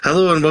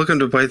Hello and welcome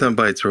to Python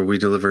Bytes, where we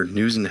deliver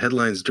news and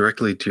headlines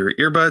directly to your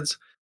earbuds.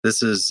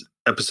 This is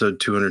episode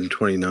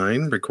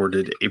 229,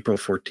 recorded April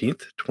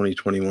 14th,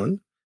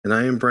 2021. And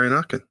I am Brian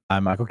Ocken.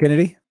 I'm Michael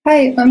Kennedy.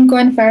 Hi, I'm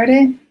Gwen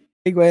Faraday.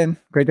 Hey, Gwen.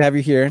 Great to have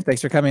you here.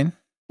 Thanks for coming.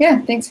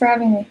 Yeah, thanks for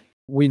having me.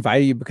 We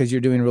invited you because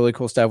you're doing really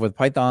cool stuff with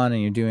Python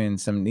and you're doing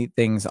some neat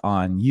things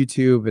on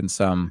YouTube and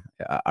some,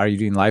 are you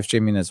doing live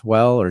streaming as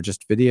well or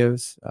just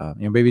videos?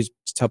 Maybe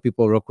just tell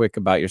people real quick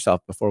about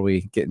yourself before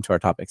we get into our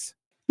topics.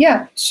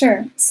 Yeah,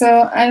 sure.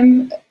 So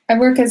I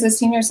work as a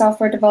senior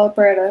software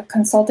developer at a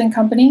consulting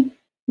company.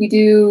 We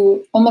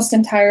do almost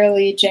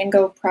entirely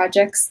Django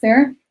projects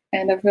there,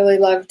 and I've really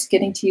loved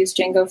getting to use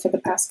Django for the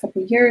past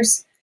couple of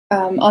years.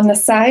 On the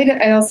side,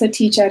 I also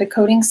teach at a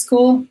coding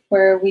school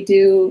where we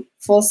do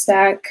full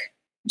stack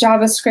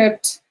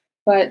JavaScript,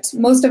 but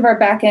most of our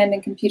backend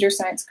and computer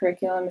science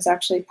curriculum is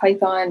actually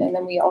Python, and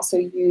then we also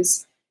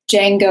use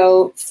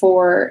Django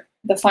for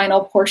the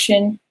final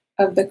portion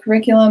of the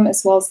curriculum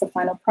as well as the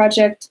final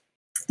project.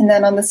 And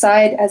then on the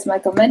side, as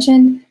Michael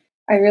mentioned,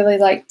 I really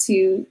like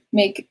to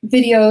make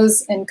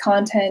videos and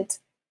content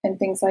and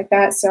things like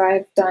that. So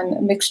I've done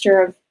a mixture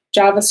of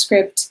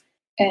JavaScript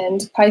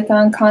and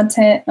Python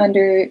content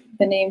under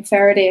the name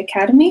Faraday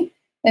Academy.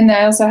 And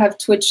I also have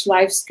Twitch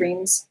live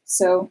streams.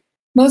 So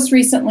most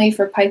recently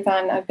for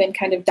Python, I've been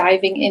kind of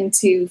diving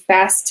into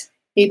Fast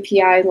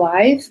API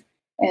Live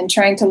and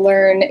trying to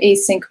learn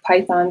async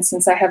Python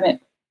since I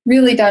haven't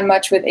really done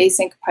much with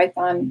async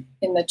Python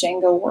in the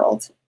Django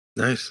world.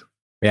 Nice.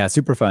 Yeah,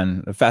 super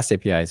fun. The Fast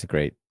API is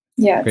great.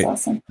 Yeah, it's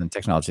awesome. And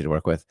technology to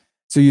work with.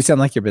 So you sound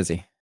like you're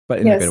busy, but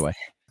in a good way.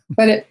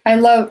 But I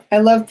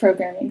love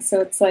programming,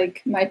 so it's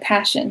like my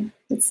passion.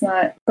 It's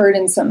not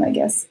burdensome, I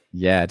guess.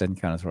 Yeah, it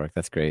doesn't count as work.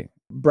 That's great.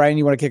 Brian,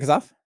 you want to kick us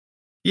off?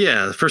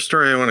 Yeah, the first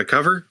story I want to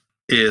cover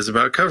is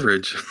about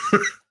coverage.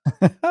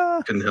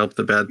 Couldn't help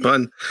the bad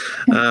pun.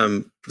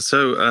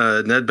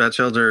 So Ned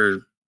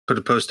Batchelder put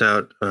a post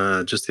out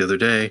just the other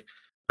day.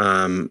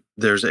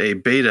 There's a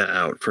beta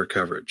out for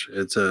coverage.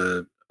 It's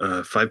a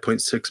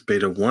 5.6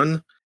 beta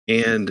 1,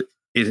 and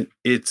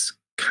it's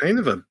kind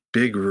of a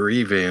big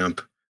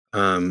revamp.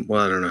 Well,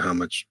 I don't know how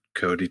much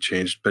code he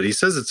changed, but he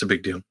says it's a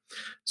big deal.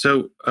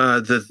 So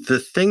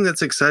the thing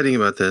that's exciting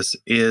about this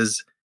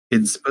is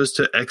it's supposed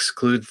to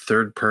exclude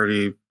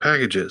third-party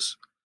packages.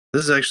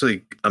 This is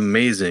actually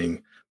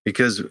amazing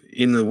because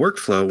in the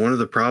workflow, one of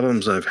the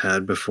problems I've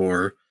had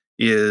before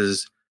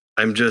is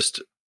I've just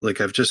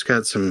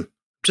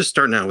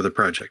starting out with a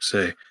project,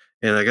 say,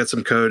 and I got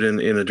some code in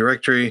a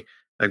directory.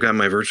 I've got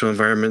my virtual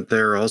environment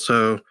there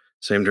also,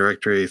 same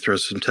directory, throw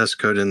some test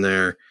code in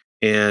there.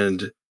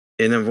 And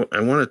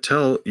I want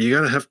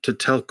to have to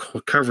tell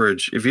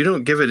coverage. If you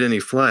don't give it any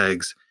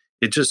flags,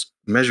 it just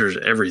measures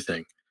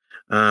everything.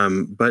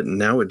 But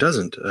now it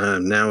doesn't.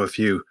 Now if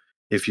you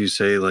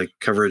say like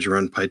coverage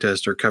run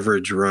PyTest or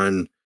coverage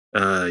run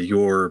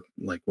your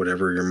like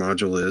whatever your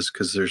module is,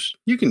 because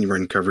you can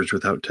run coverage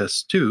without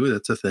tests too.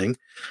 That's a thing.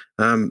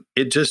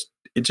 It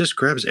just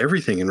grabs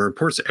everything and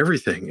reports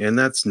everything, and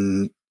that's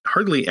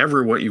hardly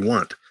ever what you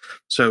want.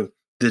 So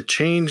the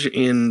change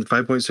in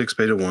 5.6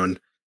 beta 1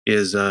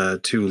 is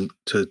to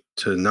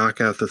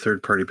knock out the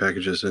third-party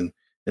packages and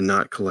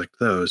not collect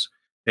those.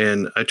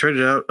 And I tried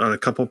it out on a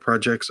couple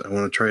projects. I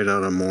want to try it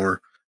out on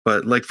more.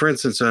 But like for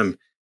instance,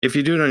 if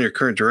you do it on your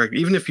current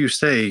directory, even if you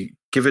say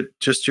give it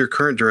just your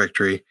current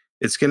directory,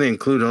 it's going to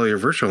include all your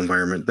virtual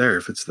environment there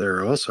if it's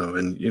there also,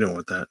 and you don't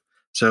want that.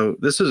 So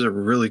this is a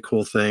really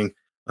cool thing.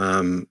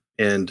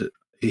 And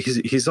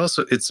he's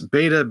also, it's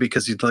beta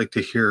because he'd like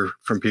to hear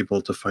from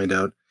people to find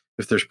out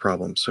if there's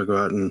problems. So go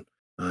out and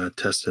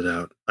test it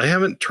out. I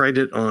haven't tried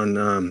it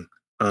on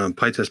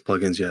PyTest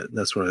plugins yet.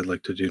 That's what I'd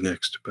like to do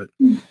next, but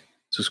this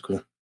is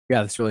cool.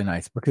 Yeah, that's really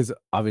nice because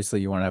obviously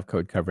you want to have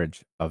code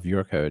coverage of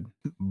your code,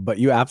 but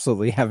you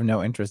absolutely have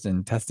no interest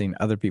in testing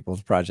other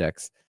people's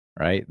projects,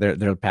 right?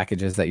 They're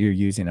packages that you're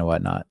using and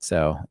whatnot.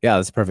 So yeah,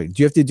 that's perfect.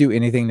 Do you have to do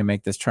anything to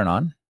make this turn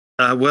on?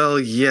 Well,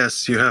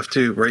 yes, you have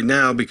to right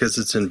now because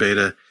it's in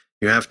beta.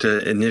 You have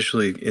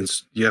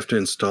to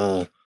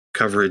install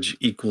coverage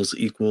equals.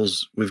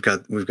 We've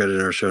got it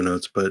in our show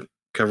notes, but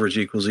coverage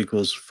equals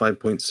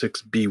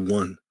 5.6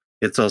 B1.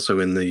 It's also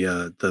in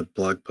the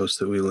blog post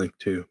that we linked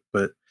to,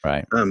 but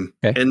right.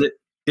 Okay. And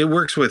it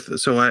works with.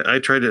 So I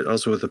tried it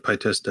also with the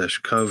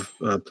PyTest-cov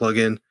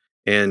plugin,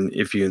 and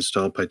if you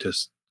install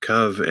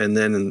PyTest-cov and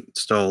then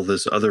install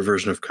this other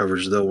version of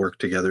coverage, they'll work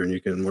together, and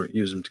you can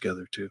use them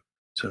together too.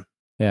 So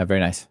yeah, very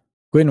nice.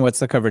 Gwen, what's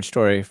the coverage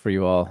story for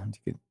you all?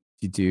 Do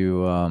you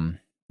do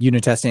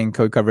unit testing,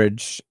 code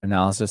coverage,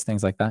 analysis,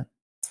 things like that?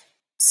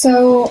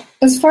 So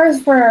as far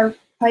as for our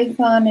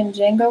Python and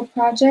Django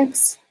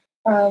projects,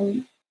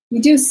 we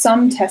do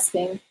some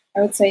testing.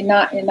 I would say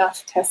not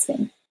enough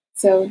testing.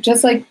 So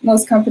just like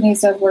most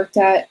companies I've worked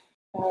at,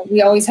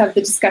 we always have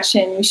the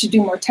discussion, we should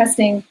do more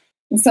testing.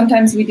 And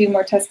sometimes we do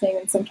more testing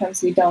and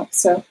sometimes we don't.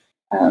 So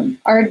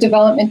our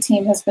development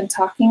team has been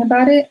talking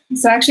about it.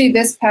 So actually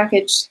this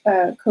package,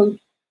 code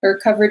or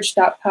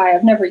coverage.py,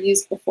 I've never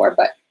used before,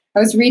 but I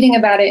was reading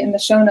about it in the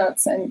show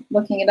notes and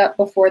looking it up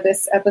before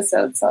this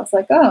episode. So I was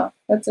like, oh,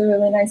 that's a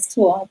really nice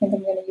tool. I think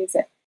I'm going to use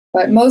it.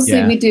 But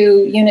mostly we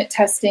do unit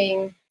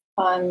testing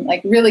on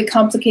like really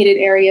complicated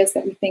areas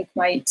that we think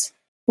might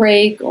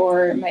break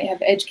or might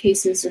have edge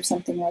cases or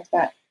something like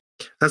that.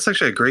 That's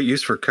actually a great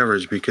use for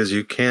coverage, because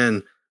you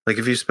can, like,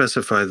 if you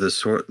specify the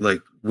sort,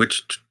 like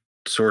which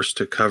source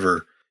to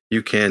cover,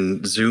 you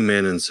can zoom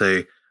in and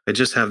say, I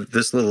just have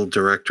this little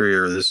directory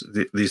or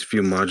these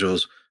few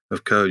modules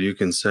of code. You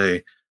can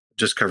say,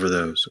 just cover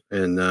those,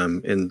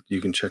 and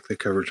you can check the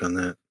coverage on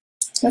that.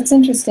 That's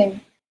interesting.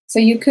 So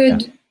you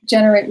could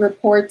generate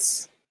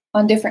reports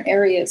on different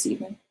areas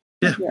even.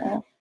 Yeah. Of your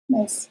app.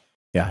 Nice.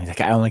 Yeah.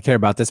 Like, I only care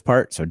about this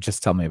part, so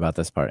just tell me about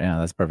this part. Yeah,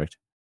 that's perfect.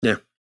 Yeah.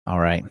 All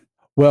right.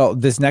 Well,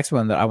 this next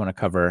one that I want to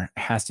cover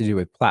has to do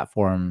with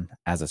platform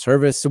as a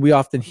service. So we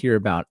often hear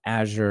about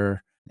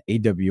Azure,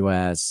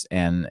 AWS,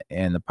 and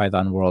in the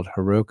Python world,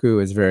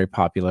 Heroku is very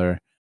popular.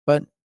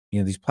 But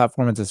these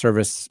platform as a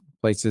service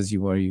places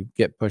where you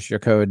get push your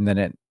code and then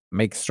it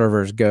makes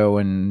servers go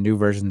and new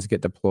versions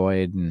get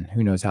deployed, and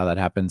who knows how that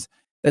happens.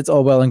 That's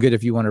all well and good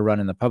if you want to run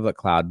in the public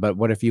cloud, but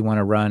what if you want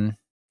to run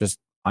just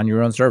on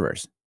your own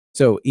servers?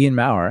 So Ian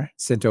Maurer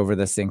sent over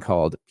this thing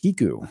called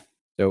Piku.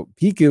 So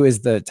Piku is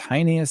the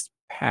tiniest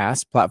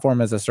PaaS, platform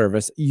as a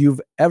service,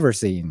 you've ever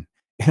seen.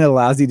 It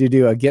allows you to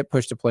do a Git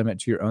push deployment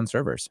to your own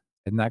servers.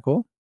 Isn't that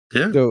cool?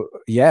 Yeah. So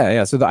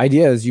yeah. So the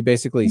idea is you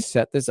basically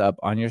set this up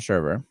on your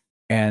server,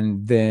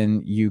 and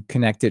then you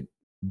connect it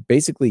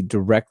basically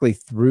directly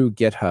through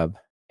GitHub.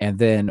 And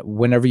then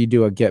whenever you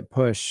do a Git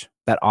push,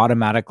 that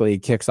automatically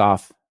kicks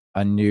off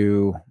a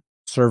new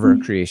server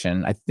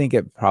creation. I think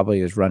it probably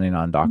is running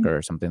on Docker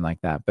or something like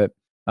that, but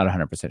not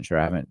 100% sure.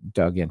 I haven't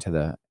dug into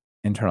the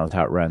internals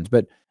how it runs.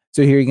 But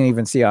so here you can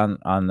even see on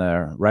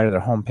the right of the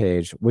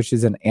homepage, which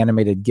is an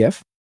animated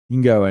GIF. You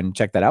can go and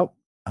check that out.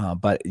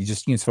 But you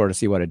can sort of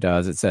see what it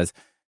does. It says,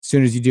 as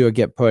soon as you do a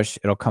Git push,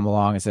 it'll come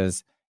along. It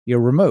says,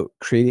 remote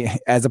creating,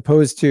 as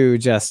opposed to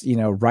just,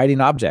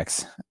 writing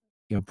objects,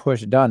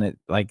 push done. It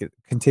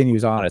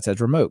continues on. It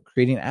says remote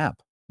creating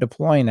app,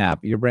 deploying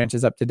app. Your branch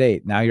is up to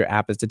date. Now your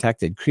app is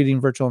detected, creating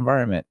virtual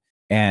environment.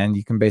 And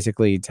you can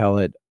basically tell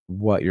it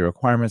what your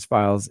requirements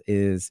files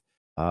is,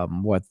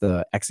 what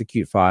the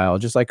execute file,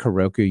 just like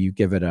Heroku, you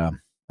give it a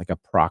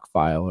proc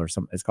file or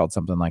something. It's called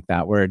something like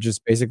that, where it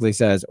just basically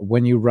says,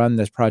 when you run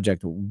this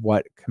project,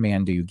 what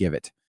command do you give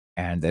it?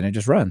 And then it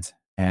just runs.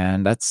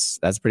 And that's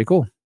pretty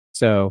cool.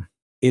 So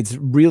it's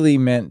really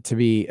meant to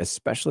be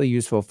especially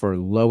useful for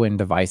low-end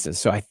devices.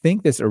 So I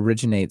think this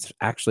originates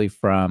actually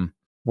from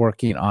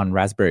working on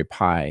Raspberry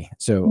Pi.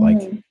 So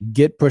like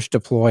Git push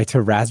deploy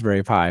to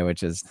Raspberry Pi,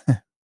 which is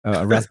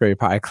Raspberry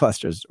Pi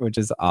clusters, which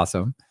is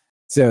awesome.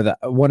 So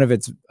one of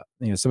its,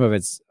 some of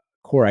its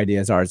core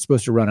ideas are it's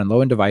supposed to run on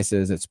low-end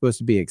devices. It's supposed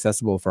to be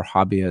accessible for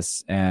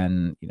hobbyists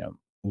and,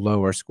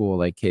 lower school,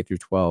 like K through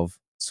 12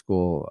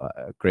 school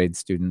grade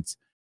students.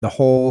 The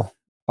whole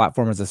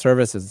platform as a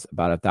service is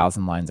about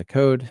 1,000 lines of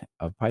code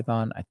of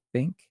Python, I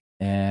think,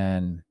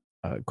 and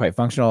quite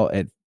functional.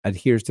 It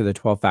adheres to the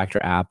 12-factor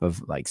app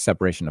of like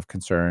separation of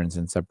concerns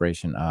and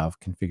separation of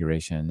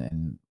configuration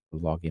and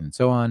logging and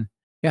so on.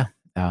 Yeah.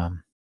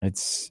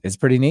 It's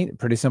pretty neat,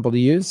 pretty simple to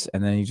use.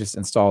 And then you just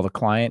install the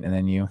client and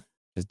then you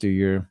just do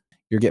your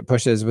Git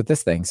pushes with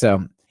this thing.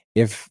 So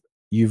if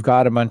you've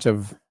got a bunch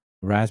of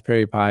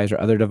Raspberry Pis or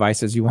other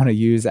devices you want to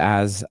use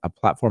as a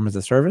platform as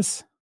a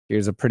service,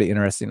 here's a pretty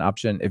interesting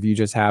option. If you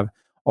just have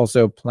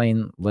also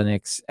plain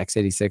Linux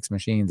x86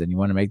 machines and you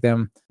want to make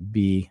them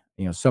be,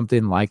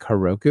 something like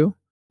Heroku.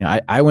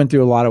 I went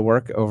through a lot of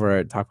work over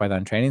at Talk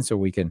Python training so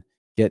we can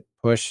Git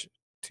push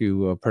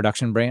to a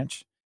production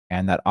branch,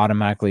 and that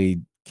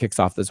automatically kicks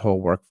off this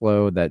whole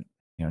workflow that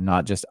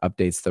not just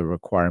updates the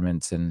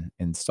requirements and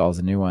installs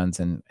the new ones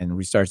and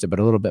restarts it, but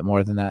a little bit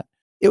more than that.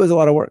 It was a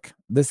lot of work.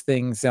 This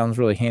thing sounds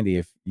really handy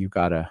if you've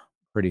got a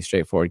pretty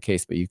straightforward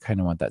case, but you kind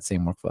of want that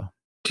same workflow.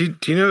 Do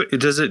you know,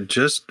 does it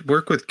just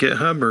work with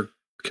GitHub, or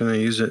can I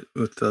use it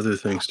with other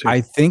things too?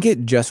 I think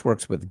it just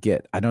works with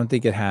Git. I don't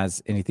think it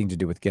has anything to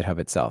do with GitHub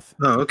itself.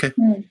 Oh, okay.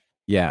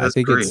 Yeah, that's I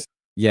think great. it's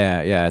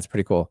it's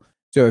pretty cool.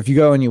 So if you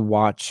go and you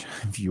watch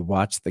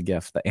the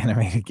GIF, the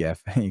animated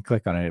GIF, and you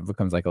click on it, it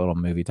becomes like a little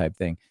movie type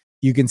thing.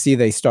 You can see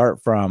they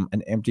start from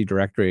an empty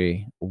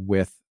directory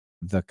with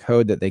the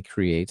code that they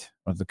create,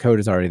 or the code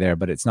is already there,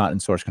 but it's not in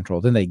source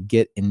control. Then they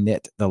git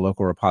init the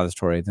local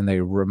repository. Then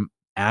they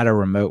add a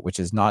remote, which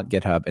is not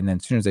GitHub. And then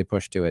as soon as they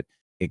push to it,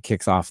 it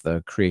kicks off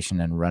the creation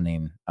and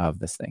running of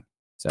this thing.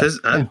 So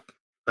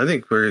I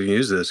think we're going to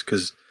use this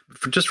because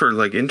just for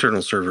like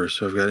internal servers.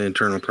 So I've got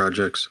internal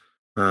projects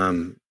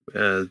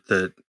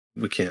that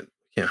we can't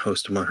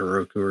host them on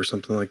Heroku or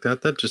something like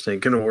that. That just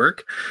ain't going to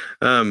work.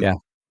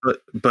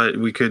 But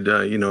we could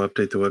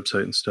update the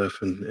website and stuff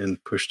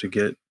and push to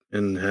Git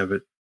and have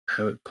it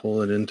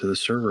pull it into the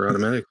server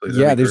automatically.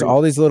 That'd there's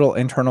all these little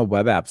internal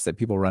web apps that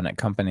people run at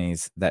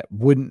companies that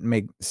wouldn't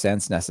make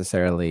sense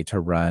necessarily to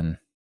run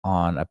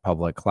on a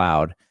public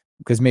cloud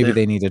because maybe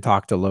they need to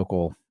talk to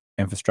local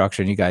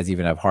infrastructure. And you guys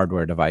even have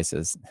hardware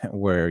devices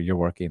where you're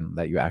working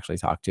that you actually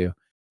talk to.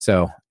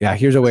 So yeah,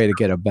 here's a way to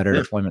get a better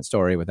Yeah. deployment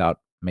story without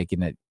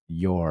making it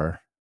your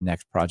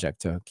next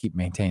project to keep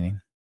maintaining.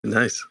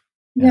 Nice.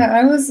 Yeah,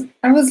 I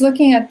was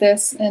looking at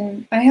this,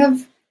 and I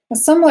have a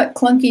somewhat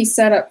clunky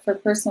setup for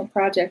personal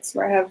projects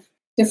where I have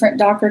different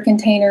Docker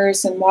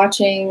containers and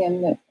watching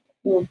and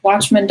the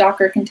Watchman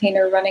Docker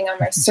container running on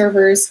my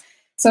servers.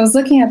 So I was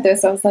looking at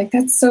this, I was like,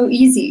 that's so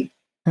easy.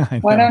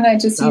 Why don't I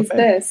just use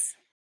this?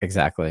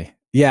 Exactly.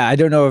 Yeah, I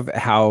don't know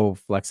how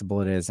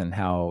flexible it is and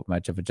how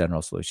much of a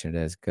general solution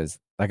it is because,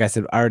 like I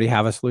said, I already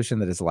have a solution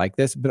that is like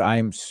this, but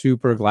I'm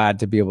super glad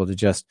to be able to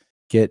just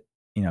get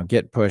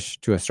push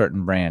to a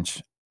certain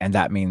branch, and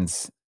that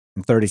means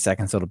in 30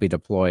 seconds it'll be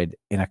deployed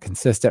in a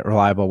consistent,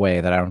 reliable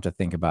way that I don't have to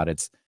think about.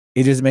 It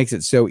just makes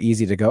it so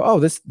easy to go, oh,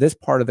 this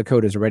part of the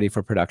code is ready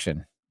for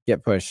production.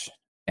 Get push,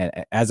 and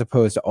as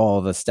opposed to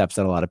all the steps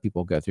that a lot of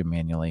people go through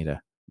manually to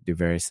do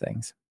various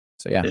things.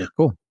 So yeah.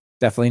 Cool,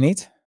 definitely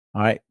neat.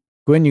 All right.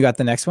 Gwen, you got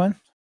the next one?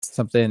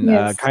 Something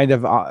Yes. kind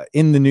of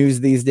in the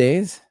news these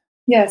days?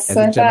 Yes, as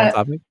so a I general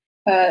thought topic?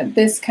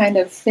 this kind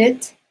of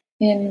fit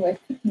in with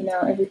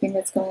everything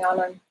that's going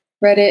on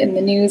Reddit and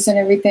the news and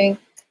everything.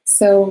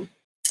 So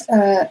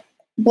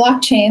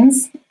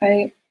blockchains,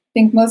 I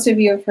think most of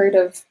you have heard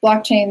of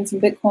blockchains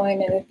and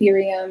Bitcoin and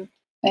Ethereum,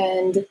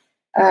 and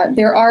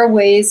there are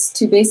ways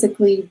to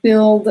basically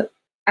build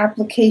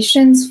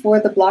applications for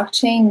the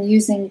blockchain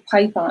using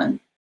Python.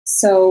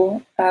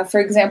 So, for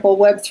example,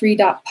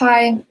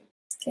 Web3.py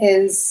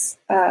is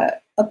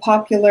a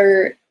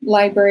popular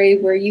library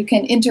where you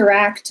can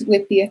interact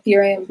with the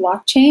Ethereum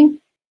blockchain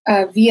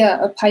via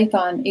a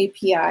Python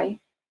API.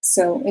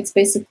 So it's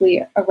basically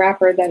a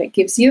wrapper that it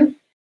gives you.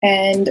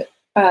 And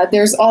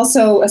there's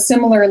also a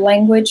similar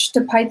language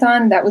to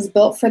Python that was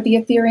built for the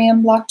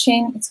Ethereum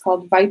blockchain. It's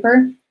called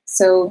Viper.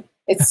 So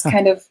it's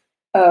kind of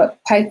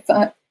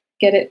Python,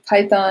 get it?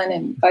 Python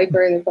and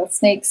Viper, they're both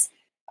snakes.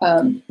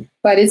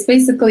 But it's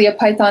basically a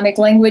Pythonic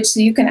language, so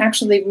you can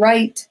actually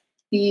write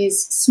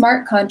these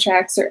smart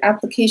contracts or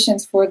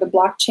applications for the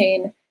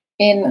blockchain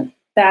in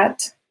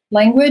that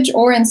language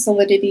or in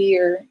Solidity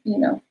or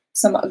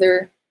some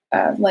other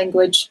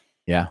language.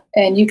 Yeah.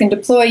 And you can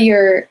deploy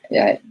your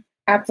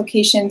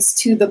applications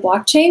to the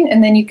blockchain,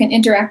 and then you can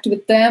interact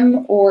with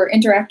them or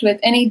interact with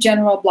any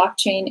general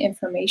blockchain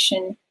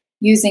information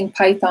using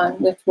Python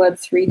with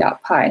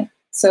Web3.py.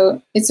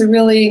 So it's a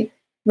really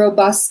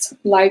robust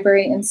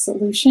library and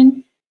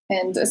solution,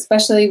 and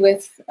especially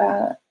with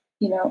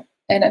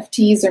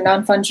NFTs or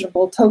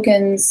non-fungible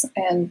tokens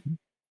and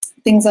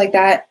things like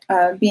that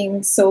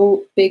being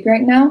so big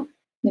right now.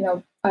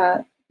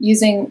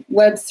 Using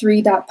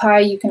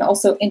Web3.py, you can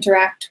also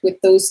interact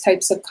with those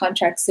types of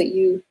contracts that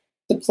you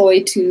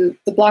deploy to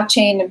the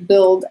blockchain and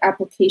build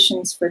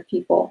applications for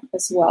people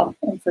as well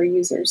and for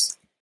users.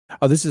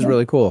 Oh, this is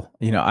really cool.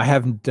 I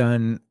haven't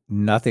done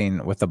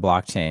nothing with the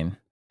blockchain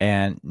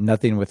and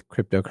nothing with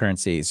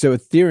cryptocurrency. So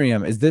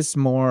Ethereum, is this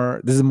more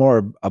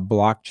a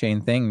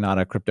blockchain thing, not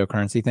a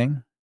cryptocurrency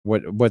thing?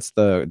 What's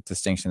the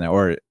distinction there,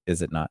 or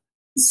is it not?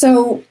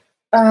 So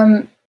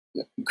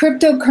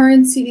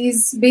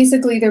cryptocurrencies,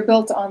 basically they're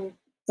built on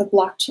the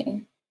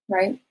blockchain,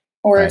 right?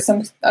 Or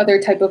some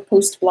other type of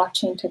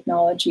post-blockchain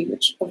technology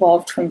which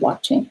evolved from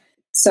blockchain.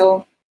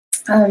 So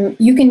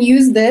you can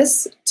use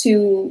this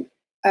to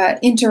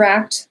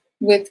interact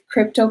with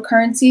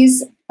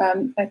cryptocurrencies.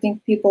 I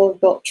think people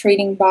have built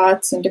trading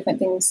bots and different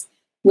things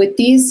with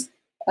these,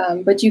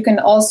 but you can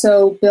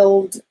also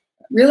build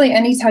really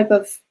any type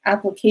of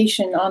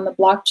application on the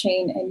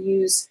blockchain and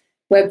use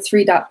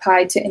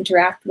Web3.py to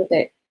interact with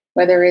it,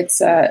 whether it's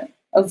a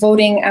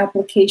voting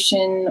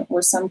application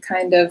or some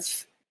kind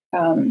of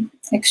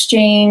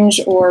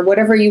exchange or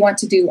whatever you want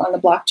to do on the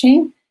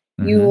blockchain.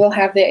 Mm-hmm. You will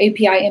have the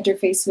API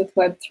interface with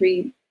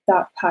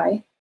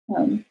Web3.py.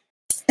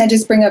 I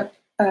just bring up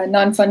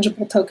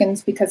non-fungible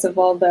tokens because of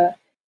all the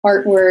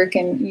artwork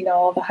and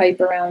all the hype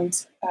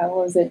around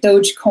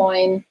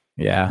Dogecoin.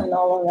 Yeah, and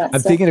all of that.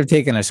 I'm thinking of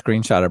taking a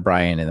screenshot of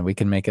Brian, and then we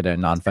can make it a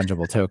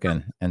non-fungible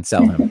token and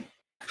sell him.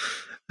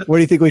 What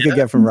do you think we could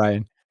get from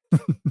Brian?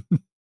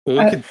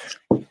 Well,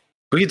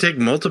 we could take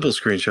multiple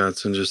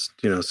screenshots and just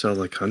sell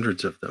like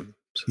hundreds of them.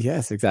 So.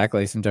 Yes,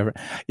 exactly. Some different.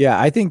 Yeah,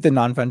 I think the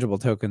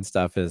non-fungible token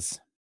stuff it's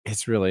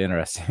really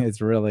interesting.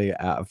 It's really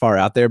far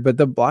out there, but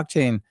the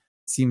blockchain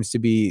seems to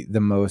be the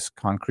most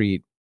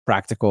concrete,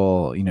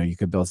 practical. You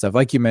could build stuff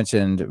like you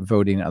mentioned,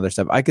 voting and other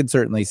stuff. I could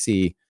certainly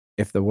see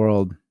if the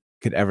world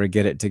could ever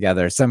get it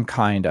together, some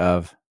kind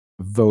of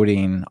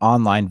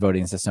online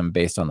voting system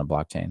based on the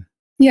blockchain.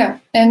 Yeah,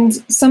 and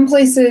some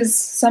places,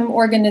 some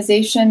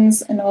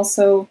organizations, and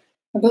also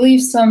I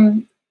believe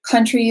some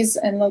countries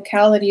and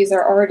localities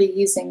are already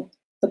using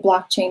the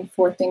blockchain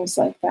for things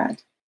like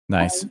that.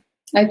 Nice.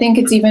 I think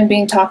it's even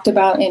being talked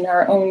about in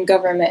our own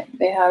government.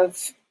 They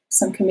have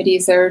some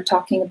committees that are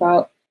talking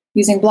about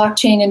using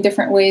blockchain in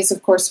different ways,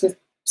 of course, with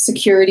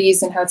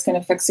securities and how it's going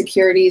to affect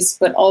securities,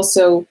 but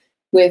also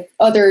with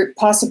other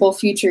possible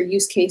future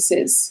use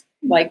cases,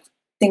 like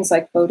things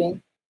like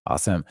voting.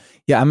 Awesome.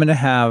 Yeah, I'm going to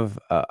have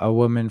a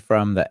woman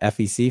from the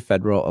FEC,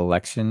 Federal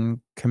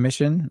Election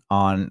Commission,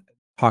 on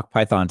Talk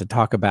Python to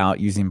talk about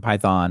using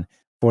Python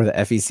for the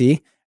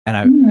FEC. And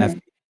I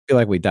feel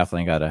like we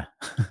definitely got to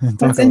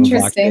talk a little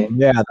blockchain.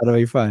 Yeah, that'll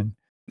be fun.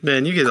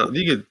 Man, you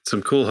get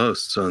some cool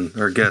hosts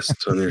or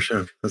guests on your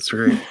show. That's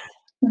great.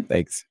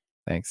 Thanks.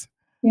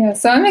 Yeah,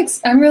 so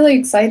I'm really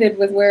excited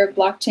with where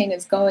blockchain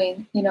is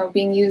going.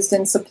 Being used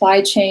in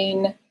supply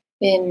chain,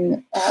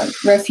 in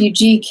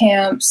refugee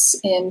camps,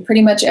 in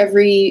pretty much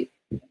every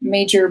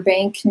major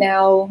bank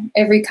now.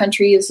 Every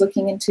country is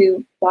looking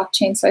into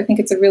blockchain, so I think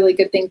it's a really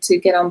good thing to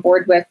get on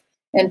board with.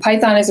 And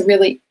Python is a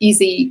really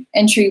easy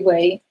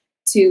entryway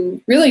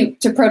to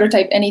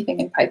prototype anything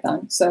in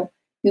Python. So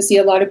you'll see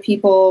a lot of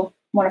people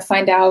want to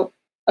find out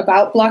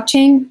about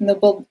blockchain, and they'll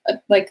build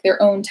their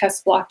own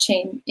test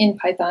blockchain in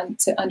Python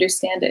to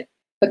understand it.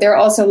 But there are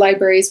also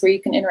libraries where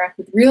you can interact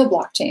with real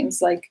blockchains,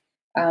 like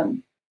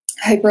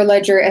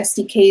Hyperledger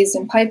SDKs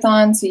in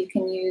Python, so you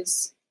can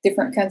use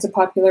different kinds of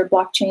popular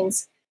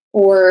blockchains,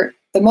 or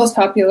the most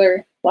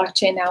popular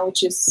blockchain now,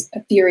 which is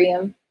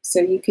Ethereum. So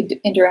you could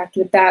interact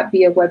with that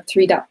via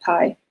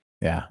web3.py.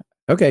 Yeah.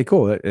 Okay,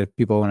 cool. If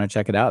people want to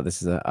check it out,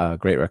 this is a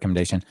great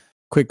recommendation.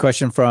 Quick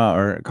question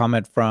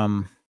comment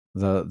from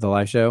the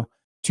live show.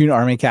 Tune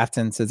Army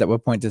Captain says, at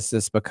what point does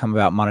this become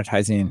about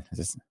monetizing? Is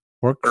this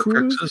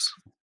Horcruxes?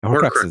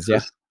 Horcruxes,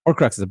 yeah.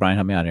 Horcruxes, Brian,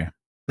 help me out here.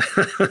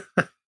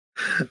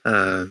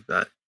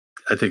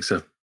 I think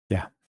so.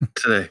 Yeah.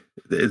 Today.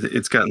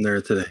 It's gotten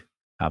there today.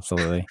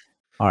 Absolutely.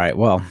 All right.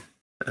 Well,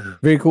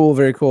 very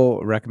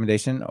cool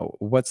recommendation.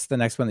 What's the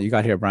next one that you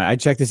got here, Brian? I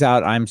checked this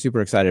out. I'm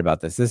super excited about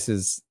this. This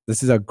is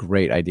a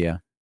great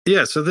idea.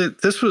 Yeah. So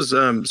this was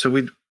this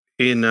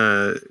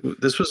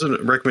was a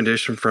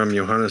recommendation from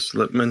Johannes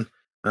Lippmann.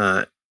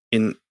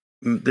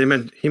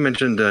 He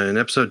mentioned in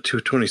episode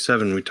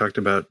 227 we talked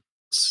about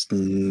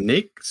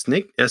Snyk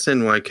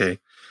SNYK.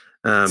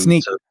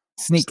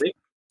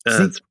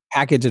 Snyk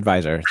Package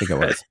Advisor, I think it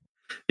was.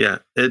 Yeah,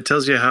 it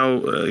tells you how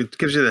it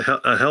gives you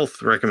a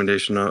health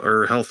recommendation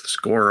or health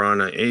score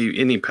on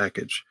any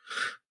package,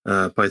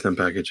 Python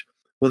package.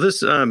 Well,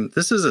 this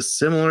is a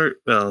similar.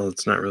 Well,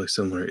 it's not really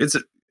similar. It's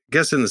I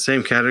guess in the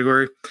same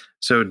category.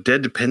 So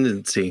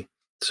dependency.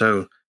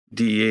 So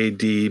DEA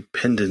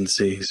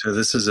dependency. So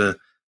this is a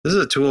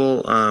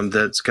tool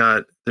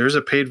there's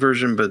a paid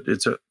version, but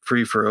it's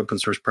free for open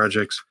source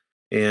projects,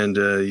 and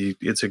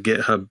it's a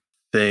GitHub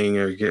thing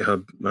or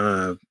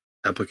GitHub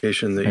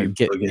application that you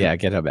plug in. Yeah,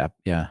 GitHub app.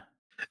 Yeah.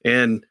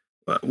 And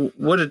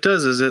what it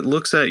does is it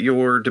looks at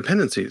your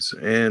dependencies,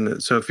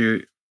 and so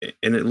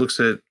it looks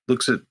at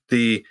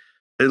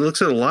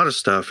a lot of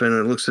stuff, and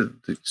it looks at.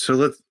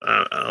 So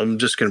I'm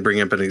just going to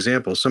bring up an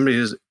example.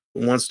 Somebody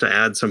wants to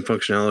add some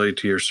functionality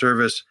to your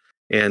service,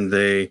 and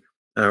they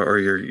or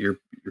your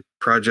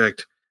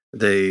project,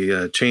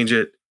 they change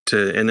it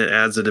and it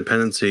adds a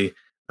dependency.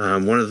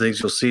 One of the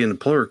things you'll see in the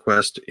pull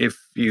request, if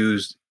you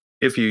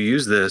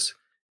use this,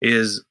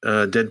 is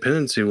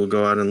dependency will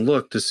go out and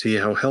look to see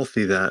how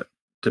healthy that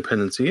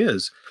dependency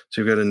is.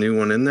 So you've got a new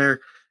one in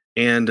there,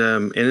 and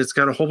it's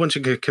got a whole bunch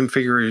of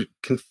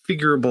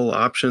configurable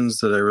options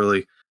that I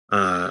really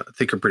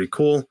think are pretty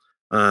cool.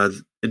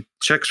 It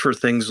checks for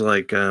things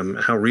like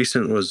how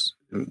recent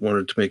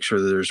wanted to make sure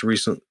that there's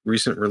recent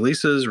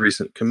releases,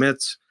 recent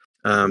commits,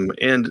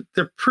 and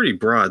they're pretty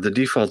broad. The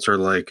defaults are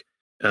like,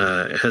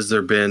 has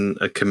there been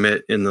a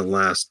commit in the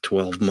last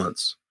 12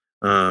 months?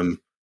 Can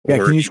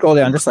you scroll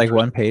down just like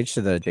one page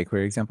to the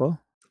jQuery example?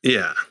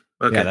 Yeah.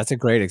 Okay. Yeah, that's a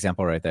great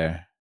example right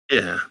there.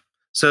 Yeah.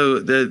 So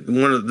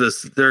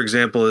their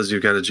example is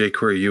you've got a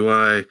jQuery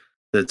UI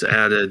that's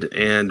added,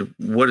 and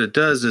what it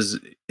does is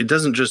it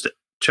doesn't just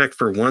check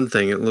for one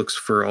thing; it looks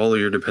for all of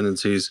your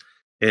dependencies,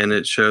 and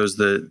it shows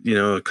that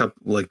a couple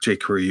like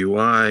jQuery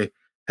UI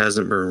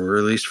hasn't been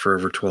released for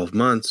over 12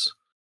 months,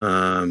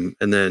 and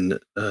then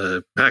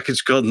a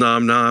package called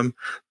Nom Nom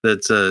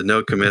that's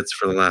no commits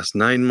for the last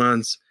 9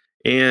 months,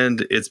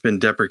 and it's been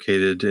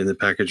deprecated in the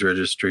package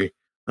registry.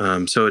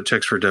 So it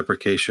checks for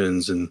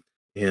deprecations and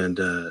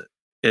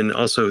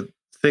also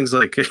things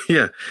like,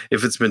 if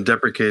it's been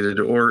deprecated,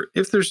 or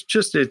if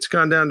it's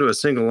gone down to a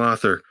single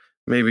author,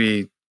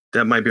 maybe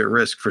that might be at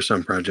risk for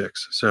some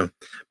projects. So,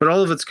 but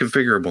all of it's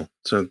configurable.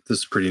 So this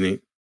is pretty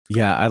neat.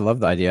 Yeah, I love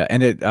the idea.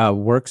 And it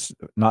works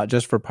not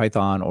just for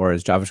Python or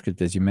as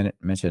JavaScript, as you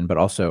mentioned, but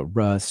also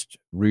Rust,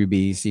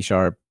 Ruby, C#,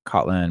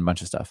 Kotlin, a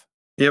bunch of stuff.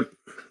 Yep.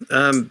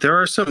 There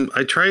are some,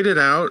 I tried it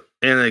out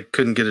and I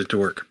couldn't get it to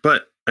work,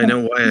 but I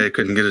know why I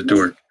couldn't get it to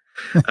work.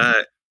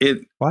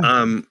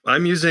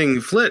 I'm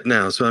using Flit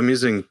now, so I'm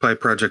using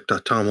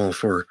pyproject.toml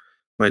for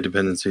my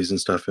dependencies and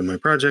stuff in my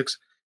projects,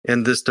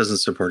 and this doesn't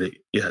support it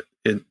yet.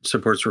 It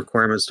supports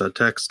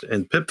requirements.txt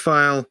and pip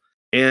file.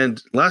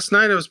 And last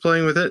night I was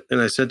playing with it,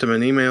 and I sent him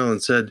an email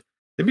and said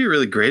it'd be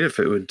really great if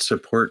it would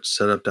support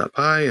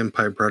setup.py and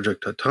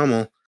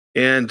pyproject.toml.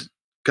 And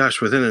gosh,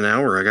 within an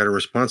hour I got a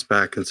response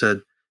back and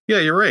said, "Yeah,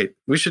 you're right.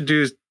 We should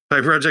do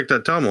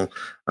pyproject.toml.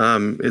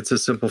 It's a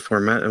simple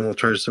format, and we'll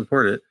try to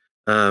support it."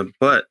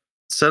 But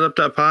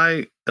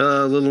setup.py,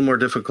 a little more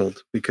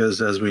difficult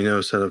because, as we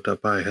know,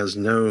 setup.py has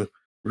no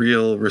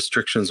real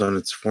restrictions on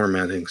its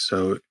formatting.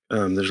 So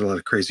there's a lot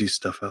of crazy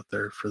stuff out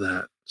there for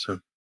that. So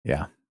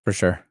yeah, for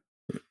sure.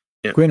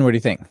 Yeah. Quinn, what do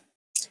you think?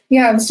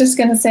 Yeah, I was just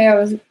going to say I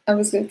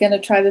was going to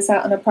try this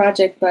out on a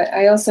project, but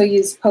I also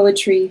use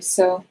poetry,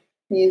 so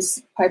I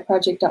use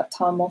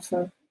pyproject.toml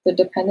for the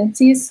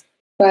dependencies.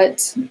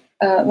 But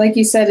like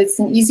you said, it's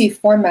an easy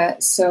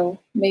format, so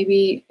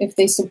maybe if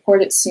they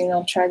support it soon,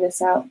 I'll try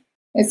this out.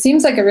 It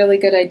seems like a really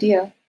good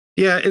idea.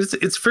 Yeah,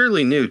 it's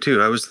fairly new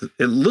too.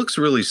 It looks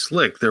really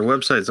slick. Their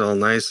website's all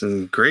nice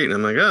and great. And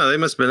I'm like, oh, they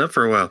must have been up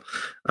for a while.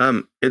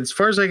 As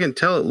far as I can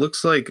tell, it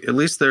looks like at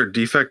least their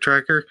defect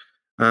tracker.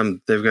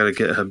 They've got a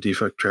GitHub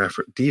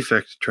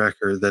defect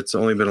tracker that's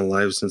only been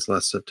alive since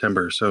last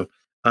September. So,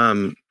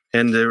 and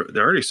they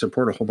already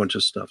support a whole bunch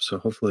of stuff. So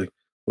hopefully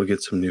we'll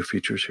get some new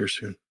features here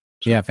soon.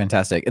 So. Yeah,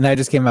 fantastic. And I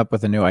just came up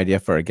with a new idea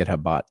for a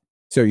GitHub bot.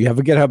 So you have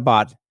a GitHub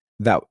bot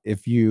that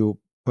if you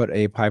put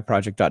a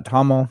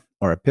pyproject.toml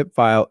or a pip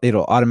file,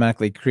 it'll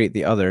automatically create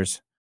the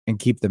others and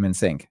keep them in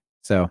sync.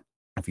 So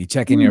if you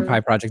check in your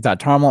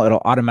pyproject.toml,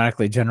 it'll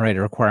automatically generate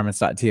a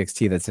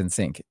requirements.txt that's in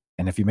sync.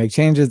 And if you make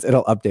changes,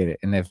 it'll update it.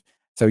 And if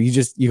so, you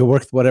can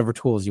work with whatever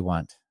tools you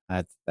want.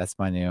 That's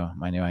my new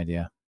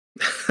idea.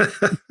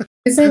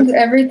 Isn't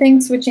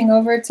everything switching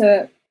over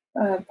to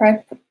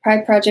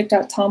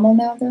pyproject.toml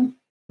now, though?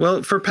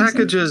 Well, for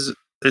packages,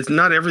 it's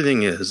not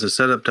everything is. The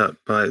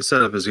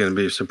setup is going to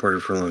be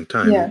supported for a long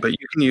time, but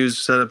you can use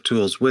setup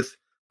tools with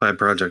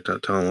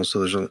pyproject.toml.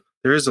 So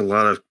there is a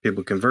lot of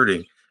people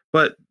converting,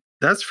 but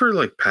that's for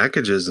like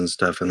packages and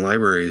stuff and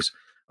libraries.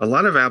 A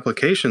lot of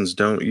applications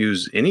don't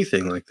use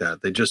anything like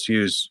that. They just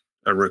use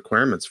a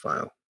requirements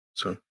file.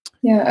 So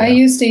I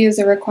used to use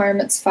a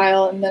requirements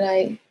file, and then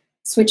I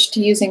switched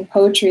to using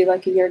poetry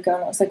like a year ago.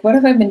 And I was like, what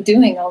have I been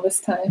doing all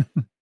this time?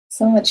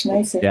 So much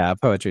nicer. Yeah,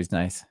 poetry's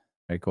nice.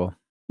 Very cool.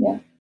 Yeah.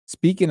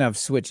 Speaking of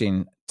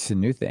switching to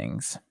new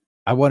things,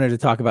 I wanted to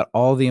talk about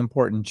all the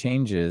important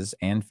changes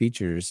and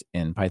features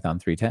in Python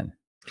 3.10.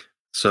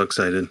 So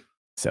excited.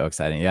 So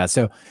exciting. Yeah.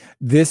 So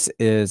this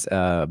is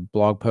a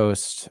blog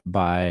post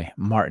by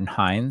Martin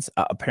Hines.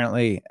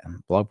 Apparently,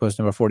 blog post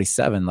number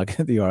 47. Look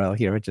at the URL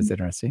here, which is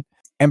interesting.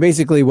 And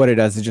basically what it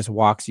does is just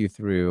walks you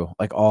through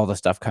like all the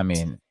stuff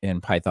coming in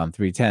Python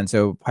 3.10.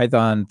 So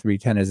Python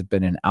 3.10 has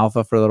been in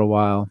alpha for a little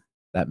while.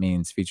 That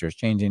means features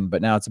changing,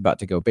 but now it's about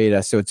to go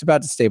beta. So it's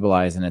about to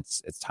stabilize, and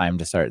it's time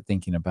to start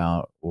thinking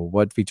about, well,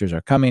 what features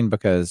are coming,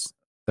 because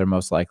they're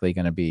most likely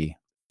going to be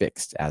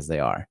fixed as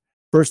they are.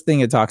 First thing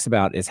it talks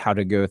about is how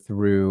to go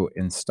through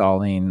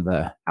installing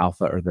the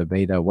alpha or the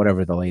beta,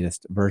 whatever the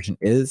latest version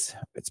is.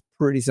 It's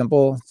pretty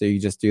simple. So you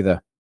just do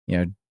the,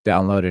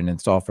 download and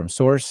install from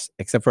source,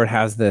 except for it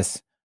has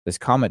this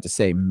comment to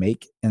say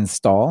make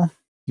install.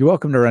 You're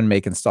welcome to run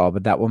make install,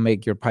 but that will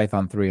make your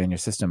Python 3 on your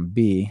system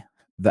be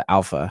the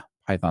alpha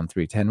Python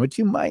 3.10, which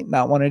you might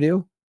not want to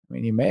do. I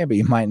mean, you may, but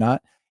you might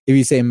not. If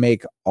you say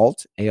make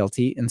alt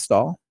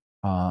install,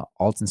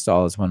 alt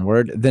install is one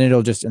word, then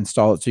it'll just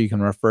install it so you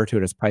can refer to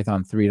it as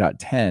Python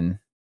 3.10,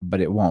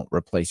 but it won't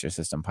replace your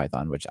system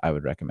Python, which I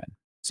would recommend.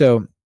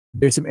 So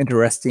there's some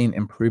interesting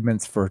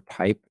improvements for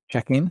type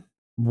checking.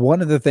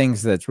 One of the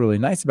things that's really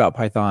nice about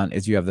Python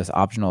is you have this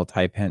optional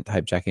type hint,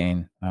 type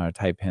checking,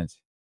 type hint,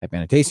 type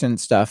annotation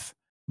stuff,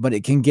 but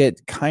it can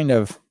get kind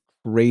of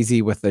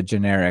crazy with the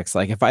generics.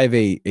 Like if I have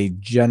a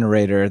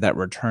generator that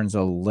returns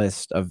a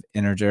list of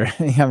integer,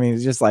 I mean,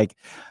 it's just like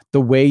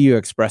the way you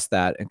express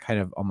that and kind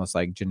of almost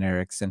like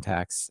generic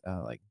syntax,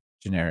 like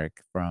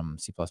generic from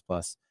C++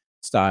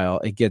 style,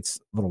 it gets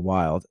a little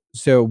wild.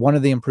 So one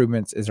of the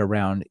improvements is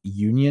around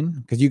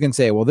union, because you can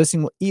say, well, this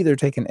thing will either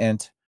take an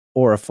int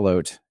or a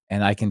float,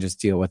 and I can just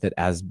deal with it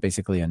as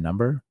basically a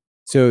number.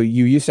 So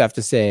you used to have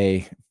to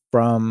say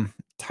from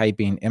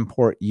typing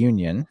import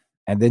union,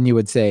 and then you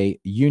would say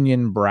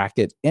union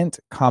bracket int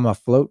comma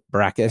float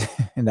bracket,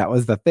 and that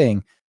was the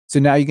thing. So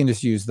now you can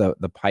just use the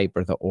pipe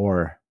or the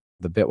or,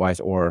 the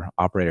bitwise or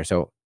operator.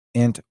 So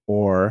int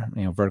or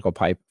vertical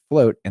pipe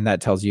float, and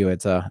that tells you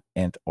it's a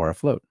int or a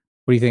float.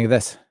 What do you think of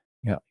this?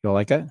 Yeah, you'll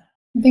like it?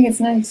 I think it's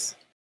nice.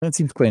 That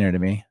seems cleaner to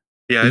me.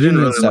 Yeah, the I didn't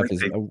union really stuff like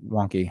is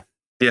wonky.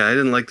 Yeah, I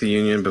didn't like the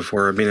union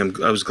before. I mean,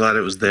 I was glad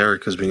it was there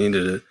because we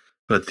needed it,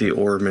 but the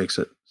or makes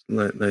it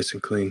nice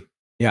and clean.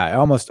 Yeah, I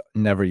almost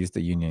never used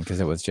the union because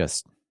it was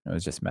just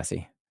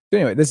messy. So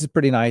anyway, this is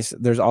pretty nice.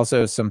 There's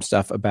also some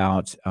stuff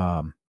about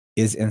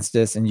is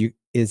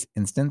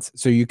instance.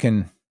 So you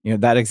can,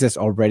 that exists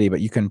already, but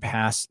you can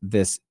pass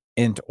this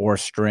int or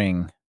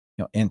string,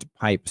 int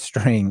pipe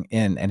string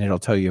in, and it'll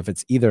tell you if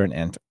it's either an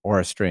int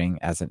or a string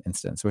as an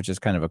instance, which is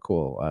kind of a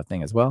cool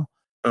thing as well.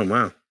 Oh,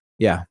 wow.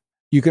 Yeah.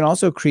 You can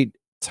also create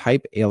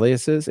type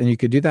aliases, and you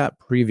could do that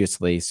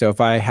previously. So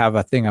if I have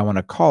a thing I want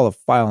to call a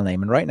file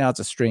name, and right now it's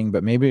a string,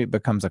 but maybe it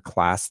becomes a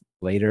class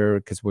later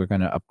because we're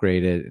going to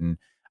upgrade it, and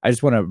I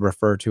just want to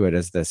refer to it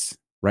as this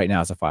right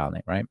now as a file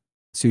name, right?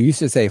 So you used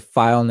to say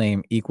file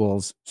name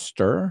equals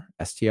str,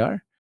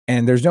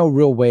 and there's no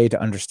real way to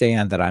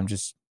understand that I'm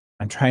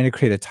trying to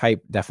create a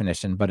type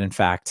definition, but in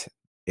fact,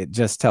 it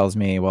just tells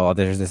me, well,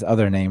 there's this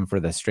other name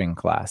for the string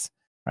class,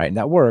 right? And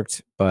that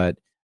worked, but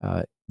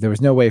there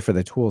was no way for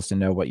the tools to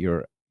know what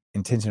your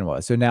intention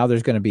was. So now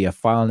there's going to be a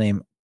file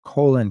name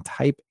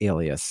 :type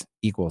alias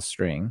equals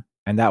string.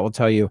 And that will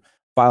tell you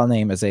file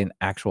name is an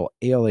actual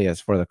alias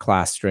for the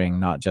class string,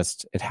 not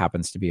just it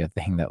happens to be a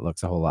thing that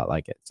looks a whole lot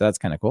like it. So that's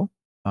kind of cool.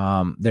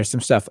 There's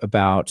some stuff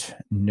about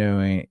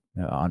knowing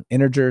on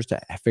integers to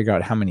figure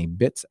out how many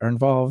bits are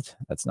involved.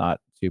 That's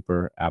not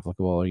super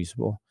applicable or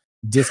useful.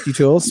 Disk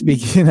utils,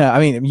 speaking I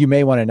mean, you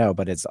may want to know,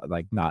 but it's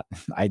like not,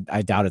 I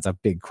doubt it's a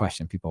big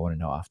question people want to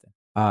know often.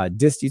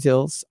 Disk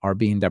utils are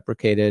being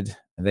deprecated.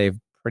 They've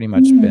pretty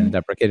much been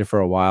deprecated for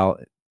a while,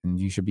 and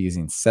you should be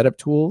using setup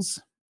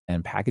tools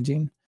and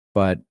packaging.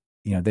 But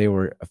they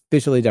were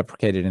officially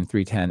deprecated in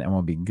 3.10 and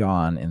will be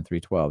gone in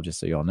 3.12, just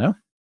so you all know.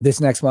 This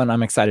next one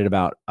I'm excited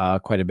about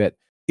quite a bit.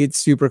 It's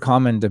super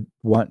common to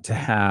want to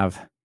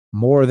have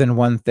more than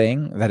one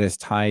thing that is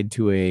tied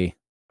to a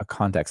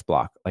context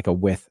block, like a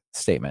with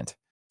statement.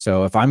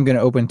 So if I'm going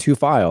to open two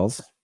files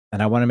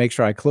and I want to make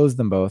sure I close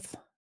them both,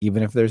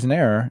 even if there's an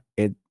error,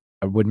 it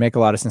would make a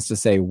lot of sense to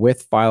say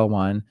with file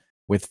 1,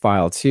 with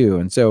file 2.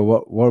 And so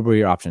what were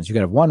your options? You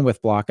could have one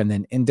with block and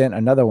then indent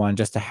another one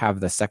just to have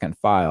the second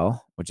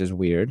file, which is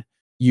weird.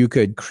 You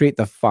could create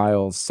the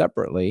files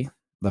separately,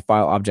 the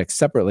file objects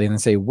separately, and then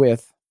say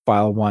with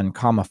file 1,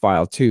 comma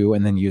file 2,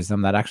 and then use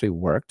them. That actually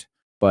worked.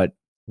 But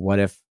what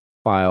if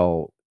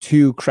file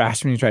 2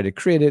 crashed when you tried to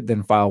create it,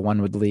 then file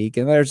 1 would leak?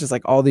 And there's just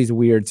like all these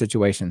weird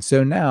situations.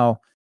 So now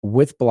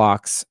with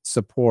blocks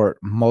support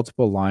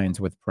multiple lines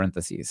with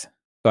parentheses.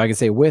 So I can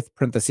say with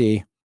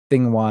parenthesis,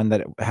 thing 1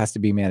 that has to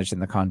be managed in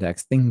the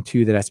context, thing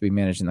 2 that has to be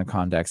managed in the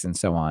context, and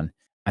so on,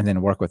 and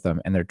then work with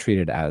them. And they're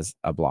treated as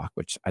a block,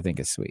 which I think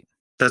is sweet.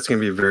 That's going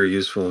to be very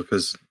useful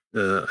because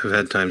I've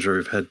had times where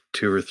we've had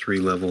 2 or 3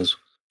 levels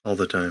all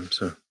the time.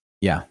 So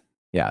yeah.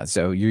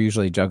 So you're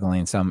usually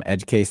juggling some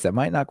edge case that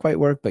might not quite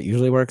work, but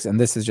usually works. And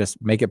this is just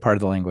make it part of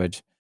the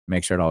language,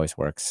 make sure it always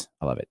works.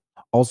 I love it.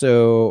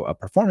 Also,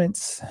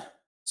 performance.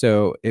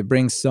 So it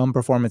brings some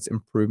performance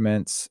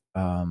improvements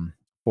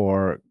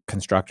for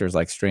constructors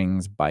like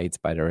strings, bytes,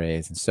 byte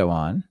arrays, and so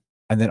on.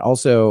 And then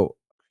also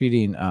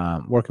creating,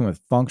 working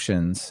with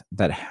functions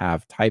that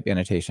have type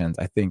annotations,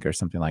 I think are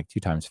something like 2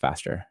 times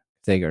faster.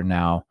 They are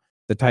now,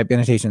 the type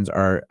annotations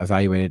are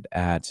evaluated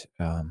at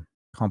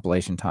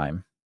compilation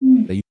time.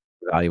 They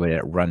evaluate it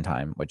at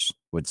runtime, which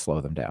would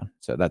slow them down.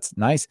 So that's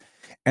nice.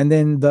 And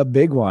then the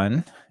big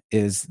one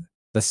is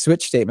the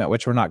switch statement,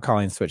 which we're not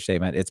calling switch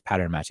statement. It's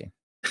pattern matching.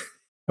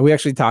 And we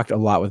actually talked a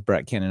lot with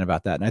Brett Cannon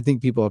about that. And I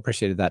think people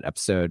appreciated that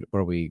episode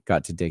where we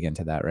got to dig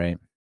into that, right?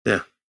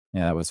 Yeah,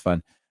 that was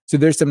fun. So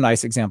there's some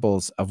nice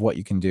examples of what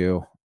you can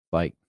do,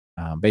 like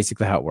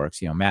basically how it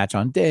works, match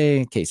on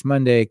day, case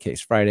Monday, case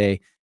Friday,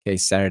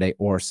 case Saturday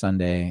or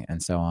Sunday,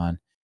 and so on.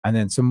 And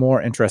then some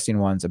more interesting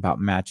ones about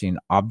matching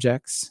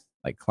objects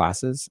like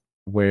classes,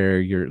 where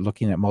you're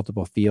looking at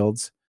multiple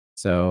fields.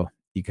 So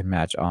you can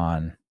match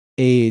on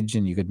age,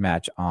 and you could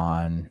match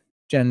on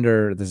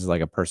gender. This is like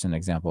a person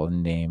example: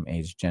 name,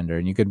 age, gender.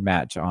 And you could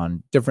match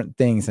on different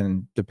things,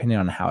 and depending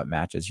on how it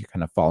matches, you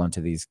kind of fall into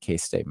these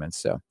case statements.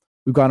 So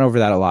we've gone over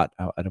that a lot.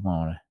 I don't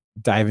want to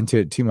dive into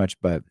it too much,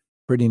 but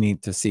pretty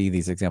neat to see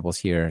these examples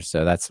here.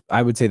 So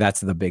I would say that's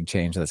the big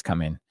change that's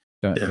coming.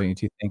 Don't you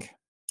two think?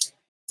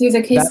 Do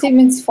the case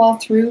statements fall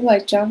through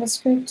like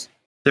JavaScript?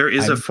 There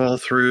is a fall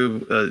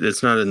through.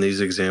 It's not in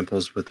these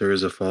examples, but there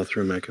is a fall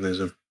through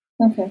mechanism.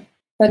 Okay,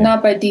 but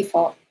not by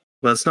default.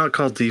 Well, it's not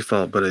called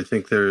default, but I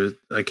think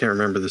I can't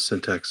remember the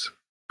syntax.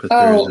 But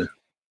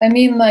I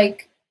mean,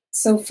 like,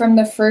 so from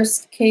the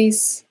first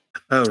case.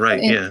 Oh,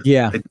 right.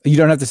 Yeah. You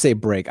don't have to say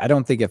break. I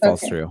don't think it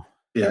falls through.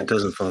 Yeah, it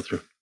doesn't fall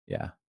through.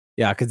 Yeah.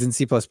 Because in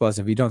C++,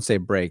 if you don't say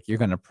break, you're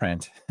going to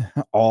print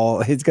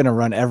it's going to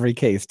run every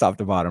case top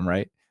to bottom,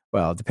 right?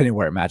 Well, depending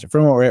where it matches.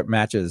 From where it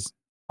matches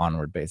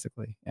onward,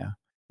 basically. Yeah.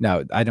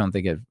 No, I don't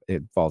think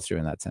it falls through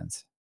in that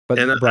sense.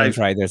 But Brian's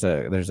right. There's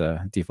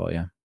a default,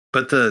 yeah.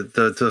 But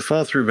the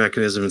fall through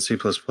mechanism in C++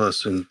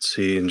 and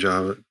C and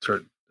Java,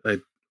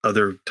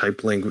 other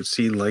type language,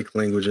 C-like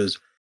languages,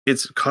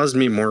 it's caused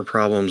me more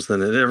problems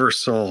than it ever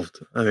solved.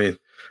 I mean,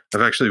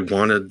 I've actually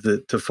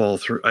wanted to fall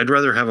through. I'd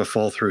rather have a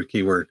fall through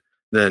keyword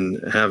than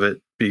have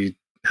it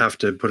have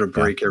to put a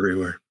break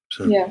everywhere.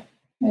 So yeah,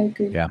 I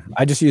agree. Yeah,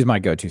 I just use my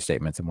go-to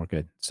statements and we're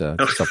good. So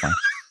it's still fine.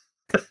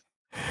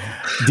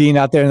 Dean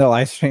out there in the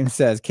live stream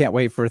says, can't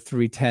wait for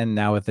 3.10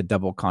 now with the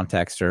double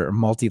context or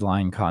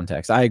multi-line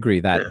context. I agree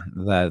that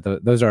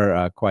those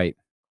are quite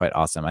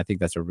awesome. I think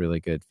that's a really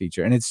good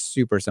feature, and it's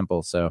super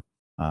simple. So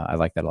I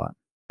like that a lot.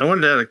 I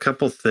wanted to add a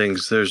couple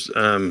things. There's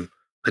I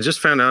just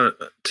found out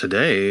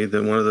today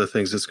that one of the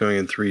things that's going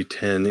in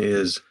 3.10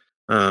 is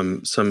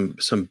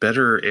some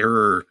better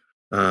error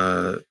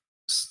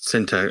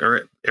syntax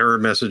or error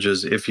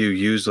messages if you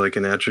use like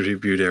an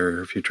attribute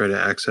error. If you try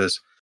to access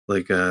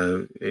like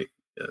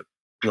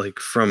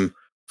from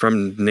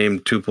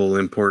named tuple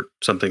import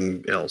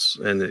something else,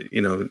 and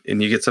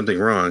and you get something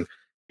wrong,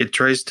 it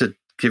tries to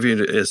give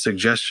you a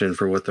suggestion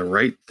for what the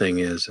right thing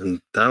is,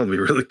 and that'll be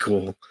really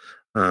cool,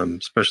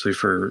 especially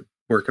for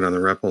working on the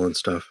REPL and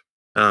stuff.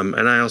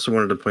 And I also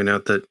wanted to point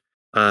out that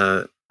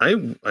I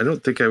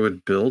don't think I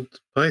would build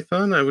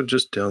Python. I would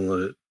just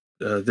download it.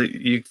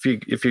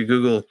 If you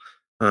Google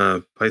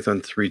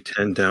Python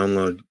 3.10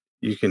 download,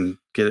 you can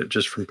get it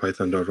just from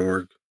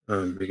python.org.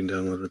 You can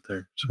download it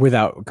there. So.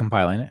 Without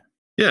compiling it?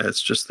 Yeah,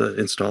 it's just the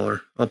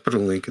installer. I'll put a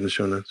link in the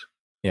show notes.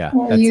 Yeah.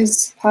 Or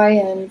use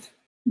PyEnv.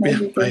 Yeah,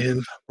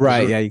 PyEnv.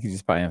 Right. Yeah, you can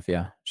use PyEnv.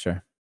 Yeah,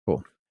 sure.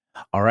 Cool.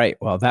 All right.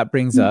 Well, that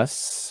brings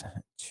us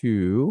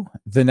to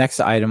the next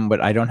item, but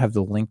I don't have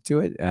the link to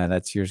it.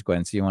 That's yours,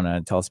 Gwen. So you want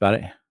to tell us about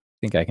it? I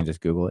think I can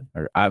just Google it.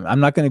 Or I'm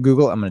not going to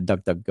Google it. I'm going to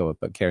DuckDuckGo it,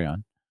 but carry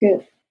on.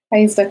 Good. I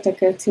use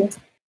DuckDuckGo too.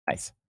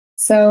 Nice.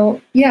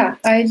 So yeah,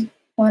 I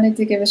wanted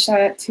to give a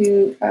shout out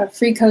to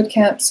Free Code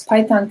Camp's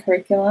Python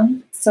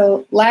curriculum.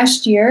 So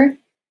last year,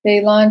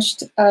 they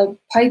launched a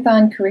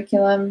Python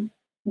curriculum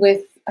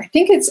with, I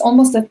think it's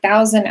almost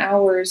 1,000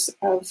 hours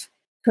of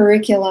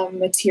curriculum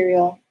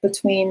material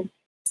between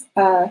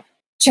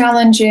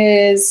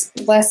challenges,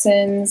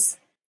 lessons,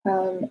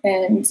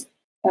 and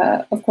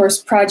of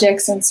course,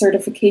 projects and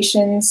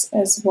certifications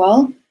as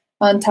well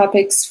on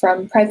topics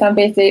from Python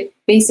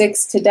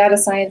basics to data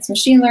science,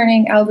 machine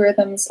learning,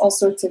 algorithms, all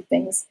sorts of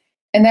things.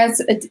 And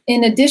that's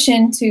in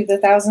addition to the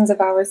thousands of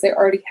hours they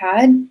already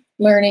had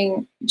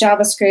learning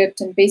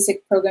JavaScript and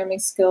basic programming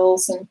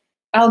skills and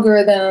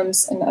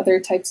algorithms and other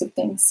types of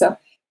things. So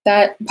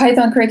that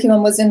Python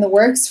curriculum was in the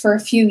works for a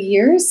few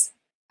years.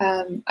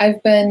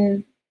 I've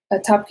been a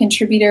top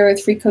contributor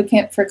with Free Code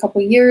Camp for a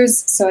couple of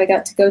years, so I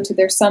got to go to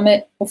their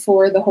summit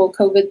before the whole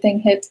COVID thing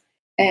hit.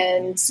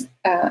 And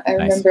I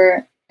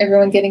remember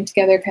everyone getting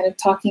together, kind of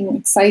talking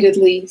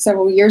excitedly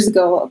several years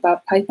ago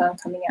about Python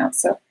coming out.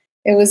 So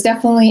it was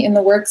definitely in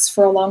the works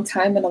for a long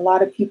time, and a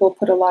lot of people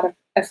put a lot of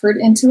effort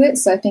into it.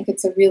 So I think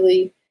it's a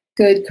really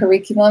good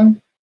curriculum.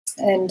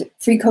 And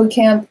Free Code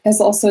Camp has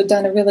also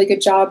done a really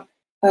good job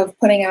of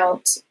putting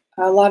out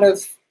a lot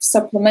of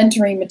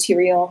supplementary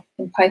material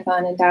in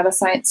Python and data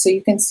science. So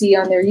you can see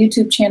on their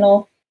YouTube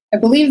channel, I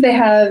believe they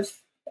have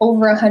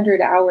over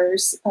 100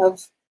 hours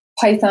of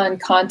Python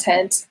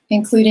content,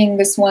 including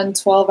this one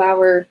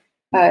 12-hour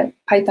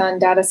Python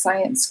data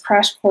science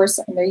crash course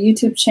on their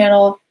YouTube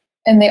channel.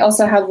 And they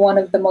also have one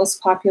of the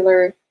most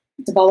popular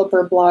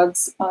developer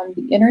blogs on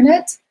the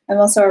internet. I'm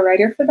also a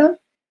writer for them.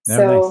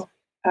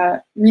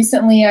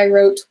 Recently I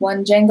wrote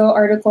one Django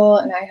article,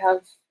 and I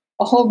have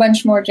a whole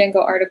bunch more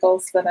Django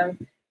articles that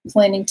I'm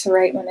planning to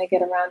write when I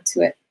get around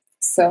to it.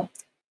 So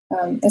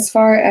as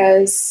far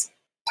as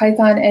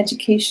Python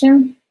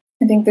education,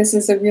 I think this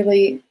is a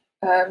really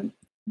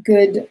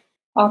good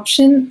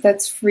option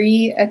that's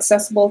free,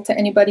 accessible to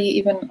anybody,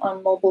 even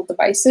on mobile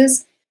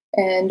devices,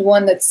 and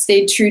one that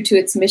stayed true to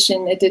its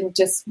mission. It didn't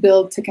just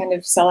build to kind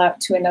of sell out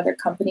to another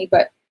company,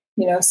 but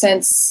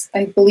since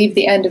I believe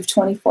the end of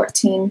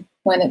 2014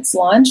 when it's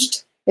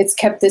launched, it's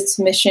kept its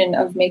mission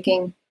of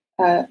making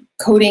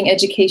coding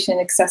education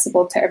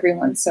accessible to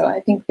everyone. So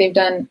I think they've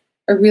done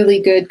a really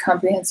good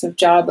comprehensive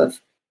job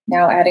of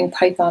now adding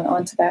Python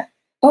onto that.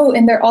 Oh,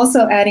 and they're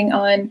also adding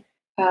on,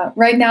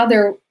 right now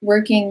they're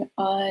working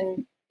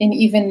on an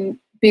even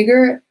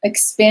bigger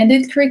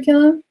expanded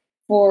curriculum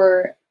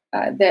for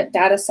that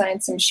data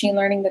science and machine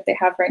learning that they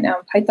have right now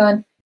in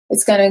Python.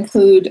 It's going to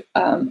include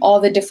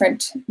all the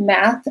different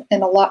math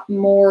and a lot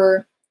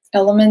more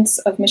elements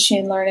of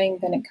machine learning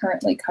than it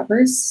currently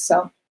covers.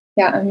 So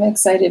yeah, I'm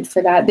excited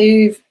for that.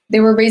 They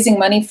were raising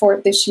money for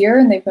it this year,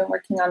 and they've been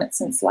working on it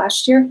since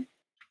last year.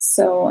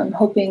 So I'm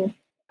hoping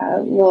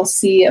we'll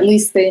see at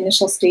least the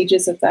initial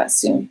stages of that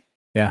soon.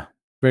 Yeah,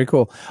 very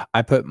cool.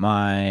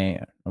 I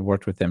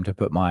worked with them to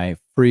put my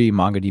free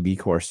MongoDB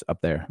course up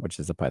there, which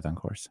is a Python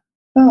course.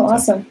 Oh,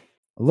 awesome.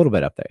 A little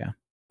bit up there, yeah.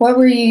 What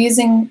were you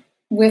using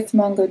with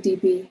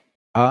MongoDB?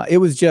 It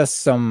was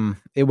just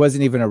it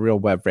wasn't even a real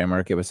web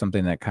framework. It was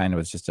something that kind of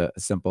was just a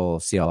simple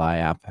CLI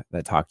app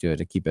that talked to it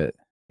to keep it,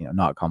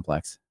 not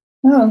complex.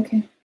 Oh,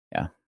 okay.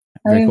 Yeah.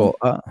 Very cool.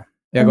 I've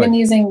been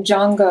using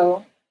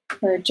Django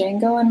and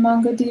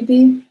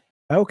MongoDB.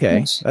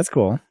 Okay. That's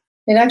cool.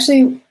 It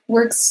actually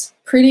works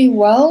pretty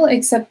well,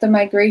 except the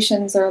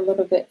migrations are a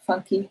little bit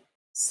funky.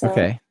 So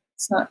okay.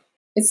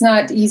 It's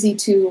not easy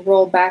to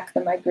roll back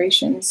the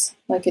migrations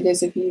like it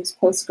is if you use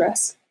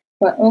Postgres.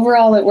 But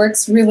overall, it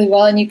works really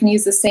well, and you can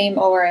use the same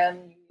ORM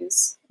you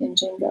use in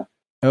Django.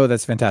 Oh,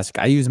 that's fantastic.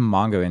 I use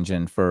Mongo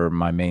Engine for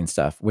my main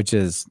stuff, which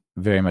is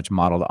very much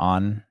modeled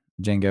on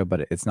Django,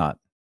 but it's not,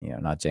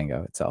 not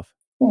Django itself.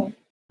 Cool.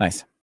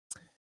 Nice.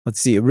 Let's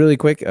see, really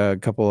quick, a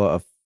couple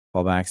of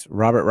fallbacks.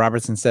 Robert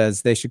Robertson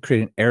says they should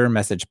create an error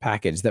message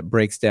package that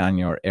breaks down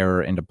your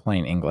error into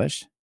plain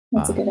English.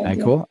 That's a good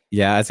idea. Cool.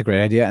 Yeah, that's a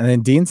great idea. And then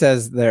Dean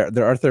says there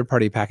are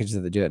third-party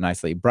packages that do it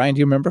nicely. Brian, do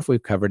you remember if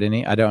we've covered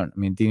any?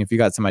 Dean, if you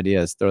got some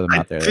ideas, throw them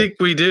out there. I think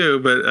we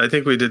do, but I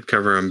think we did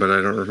cover them, but I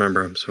don't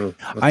remember them. So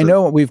I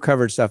know we've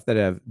covered stuff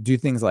that do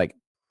things like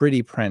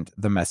pretty print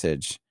the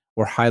message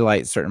or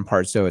highlight certain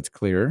parts so it's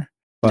clear.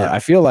 But yeah. I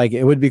feel like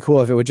it would be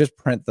cool if it would just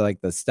print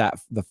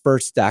the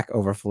first Stack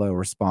Overflow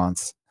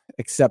response,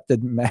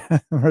 accepted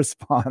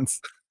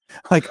response,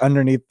 like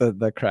underneath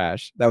the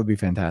crash. That would be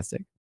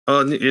fantastic.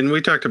 Oh, and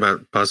we talked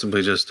about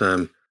possibly just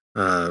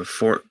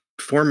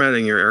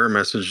formatting your error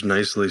message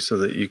nicely so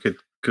that you could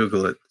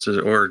Google it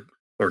or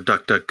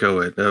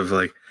DuckDuckGo it of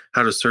like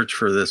how to search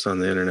for this on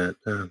the internet.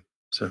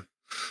 So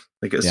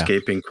like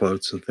escaping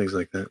quotes and things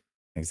like that.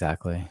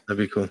 Exactly. That'd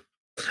be cool.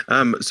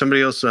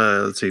 Somebody else,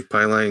 let's see,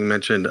 Pylang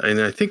mentioned,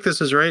 and I think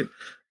this is right,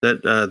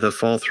 that the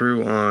fall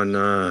through on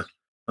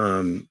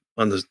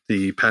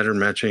the pattern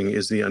matching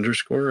is the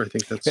underscore. I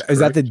think that's Is correct.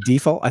 that the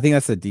default? I think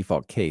that's the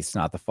default case,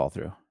 not the fall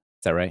through.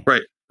 Is that right?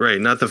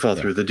 Right. Not the fall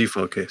through, the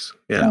default case.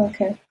 Yeah. Oh,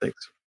 okay.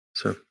 Thanks.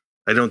 So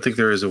I don't think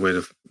there is a way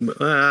to,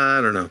 I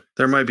don't know.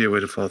 There might be a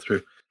way to fall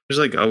through. There's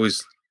like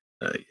always,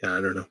 I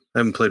don't know. I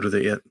haven't played with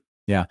it yet.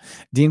 Yeah.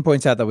 Dean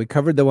points out that we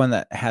covered the one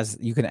that has,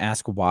 you can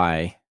ask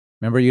why.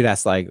 Remember you'd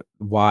ask like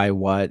why,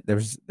 what,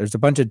 there's a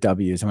bunch of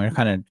W's and we we're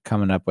kind of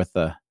coming up with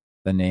the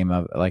name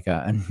of like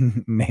a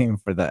name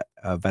for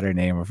a better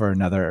name or for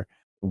another,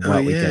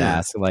 what we could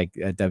ask, like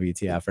a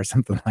WTF or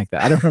something like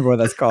that. I don't remember what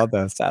that's called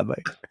though,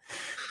 sadly.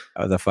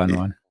 That was a fun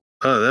one.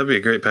 Oh, that'd be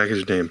a great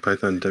package name,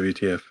 Python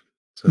WTF.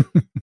 So.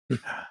 All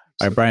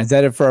right, Brian, is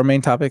that it for our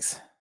main topics?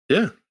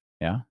 Yeah.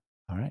 Yeah.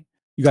 All right.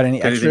 You got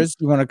any extras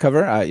you want to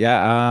cover?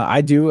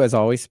 I do as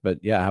always, but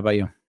yeah, how about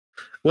you?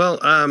 Well,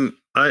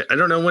 I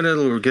don't know when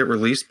it'll get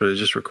released, but I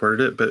just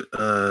recorded it. But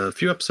a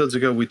few episodes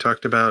ago, we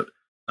talked about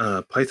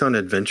Python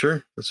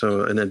Adventure,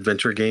 so an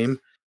adventure game,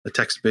 a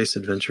text-based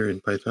adventure in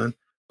Python.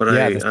 But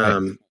I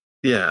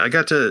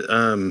got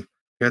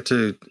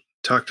to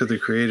talk to the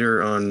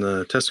creator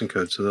on testing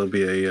code, so there'll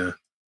be a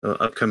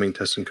upcoming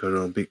testing code.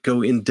 I'll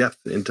go in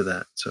depth into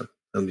that, so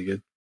that'll be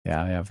good.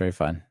 Yeah, very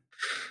fun.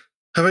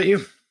 How about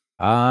you?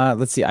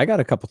 Let's see. I got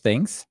a couple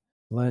things.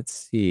 Let's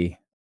see.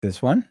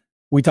 This one.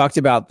 We talked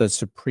about the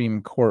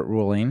Supreme Court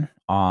ruling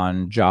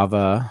on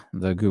Java,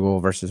 the Google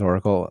versus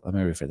Oracle.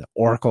 Maybe for the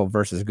Oracle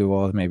versus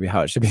Google is maybe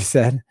how it should be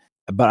said.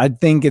 But I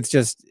think it's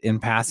just in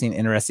passing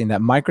interesting that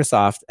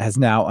Microsoft has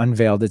now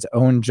unveiled its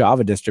own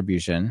Java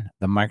distribution,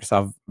 the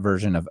Microsoft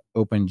version of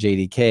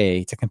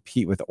OpenJDK, to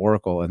compete with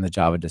Oracle in the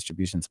Java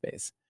distribution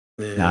space.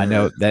 Yeah. Now, I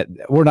know that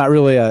we're not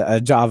really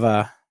a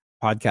Java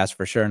podcast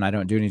for sure, and I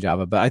don't do any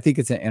Java, but I think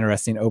it's an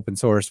interesting open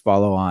source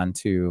follow on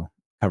to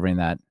covering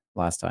that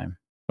last time.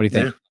 What do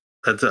you think?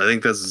 I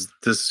think this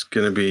is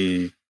going to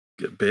be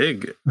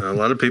big. A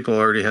lot of people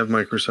already have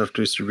Microsoft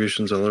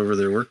distributions all over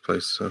their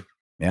workplace. So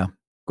yeah,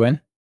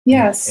 Gwen.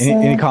 Yes.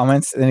 Any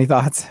comments? Any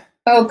thoughts?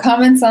 Oh,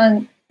 comments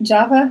on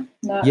Java?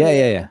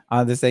 Yeah.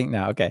 On this thing?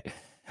 No. Okay.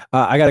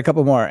 I got a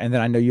couple more, and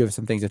then I know you have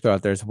some things to throw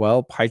out there as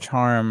well.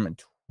 PyCharm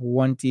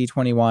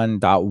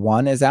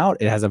 2021.1 is out.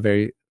 It has a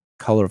very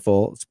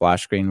colorful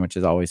splash screen, which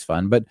is always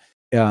fun. But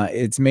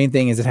its main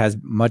thing is it has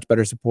much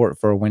better support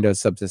for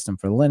Windows subsystem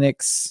for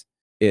Linux.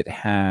 It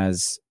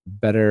has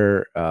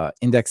better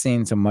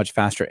indexing, so much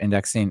faster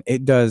indexing.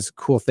 It does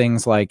cool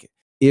things like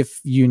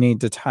if you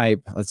need to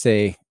type, let's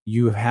say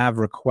you have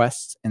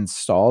requests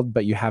installed,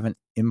 but you haven't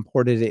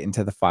imported it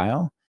into the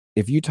file.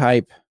 If you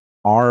type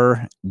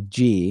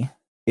RG,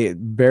 it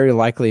very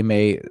likely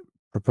may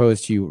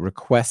propose to you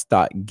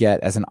request.get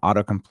as an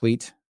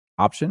autocomplete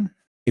option.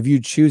 If you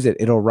choose it,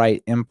 it'll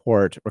write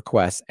import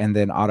request and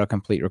then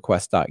autocomplete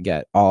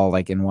request.get all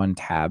like in one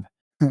tab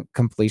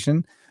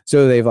completion.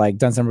 So they've like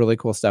done some really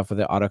cool stuff with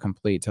the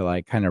autocomplete to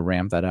like kind of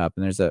ramp that up.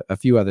 And there's a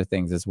few other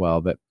things as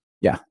well. But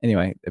yeah,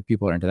 anyway, if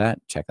people are into that,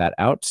 check that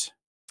out.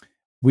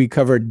 We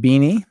covered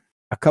Beanie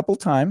a couple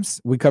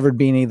times. We covered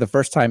Beanie the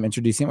first time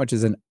introducing it, which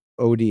is an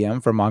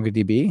ODM for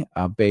MongoDB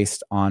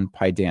based on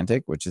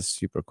Pydantic, which is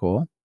super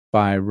cool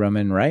by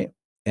Roman Wright.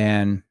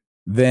 And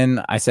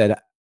then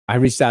I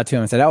reached out to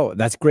him and said, oh,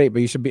 that's great,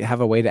 but you should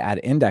have a way to add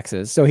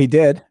indexes. So he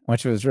did,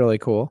 which was really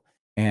cool.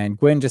 And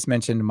Gwen just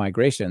mentioned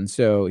migration.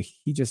 So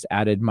he just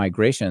added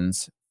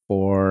migrations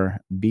for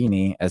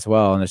Beanie as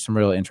well. And there's some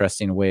really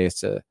interesting ways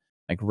to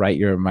like write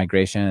your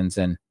migrations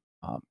and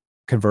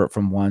convert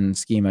from one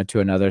schema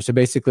to another. So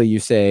basically you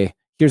say,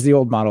 here's the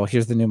old model,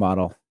 here's the new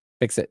model,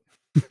 fix it.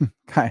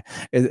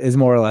 is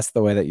more or less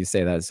the way that you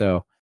say that.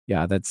 So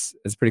yeah, it's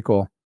pretty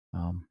cool.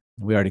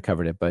 We already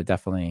covered it, but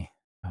definitely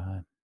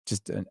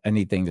just a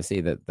neat thing to see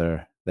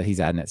that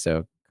he's adding it.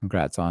 So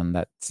congrats on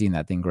that, seeing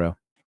that thing grow.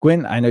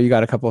 Gwen, I know you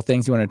got a couple of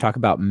things you want to talk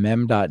about.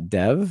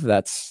 Mem.dev.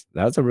 That's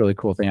a really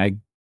cool thing. I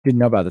didn't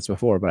know about this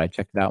before, but I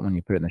checked it out when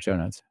you put it in the show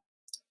notes.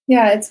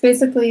 Yeah, it's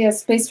basically a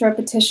spaced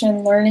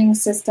repetition learning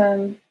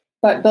system,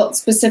 but built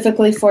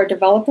specifically for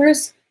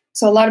developers.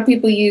 So a lot of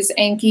people use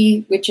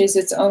Anki, which is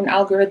its own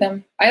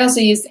algorithm. I also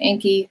used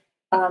Anki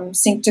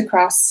synced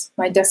across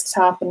my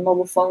desktop and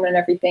mobile phone and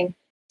everything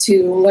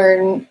to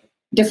learn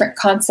different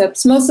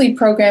concepts, mostly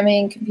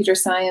programming, computer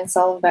science,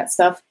 all of that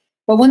stuff.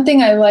 But one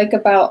thing I like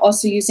about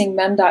also using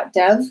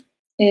mem.dev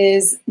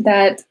is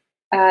that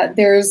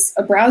there's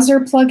a browser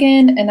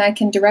plugin and I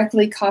can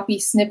directly copy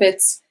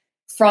snippets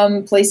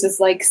from places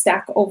like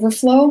Stack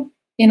Overflow.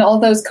 In all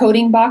those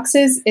coding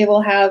boxes, it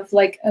will have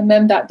like a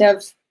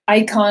mem.dev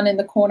icon in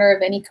the corner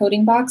of any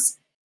coding box.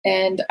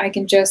 And I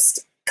can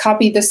just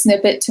copy the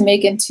snippet to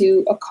make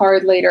into a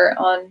card later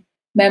on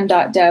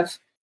mem.dev.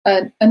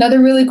 Another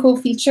really cool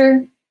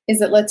feature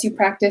is it lets you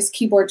practice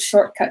keyboard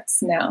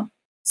shortcuts now.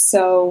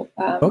 So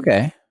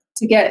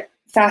to get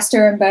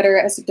faster and better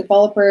as a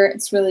developer.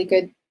 It's really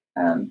good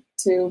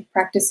to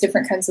practice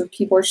different kinds of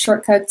keyboard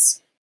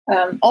shortcuts.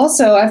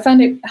 Also, I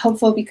found it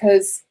helpful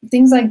because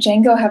things like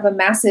Django have a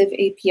massive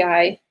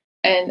API,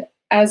 and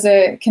as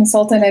a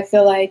consultant, I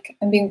feel like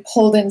I'm being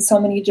pulled in so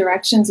many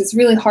directions. It's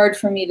really hard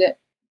for me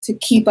to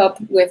keep up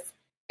with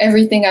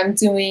everything I'm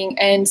doing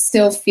and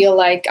still feel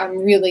like I'm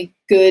really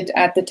good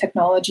at the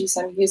technologies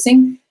I'm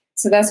using.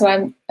 So that's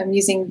why I'm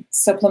using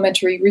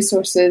supplementary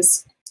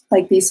resources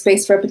like these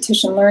spaced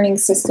repetition learning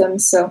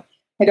systems, so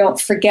I don't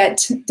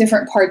forget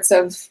different parts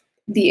of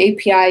the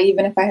API,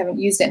 even if I haven't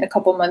used it in a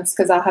couple months,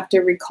 because I'll have to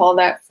recall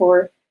that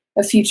for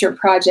a future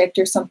project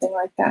or something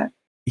like that.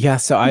 Yeah,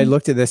 so I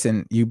looked at this,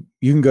 and you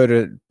can go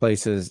to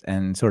places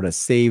and sort of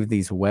save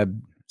these web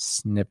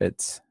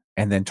snippets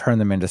and then turn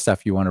them into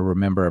stuff you want to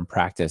remember and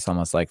practice,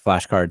 almost like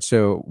flashcards.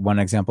 So one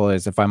example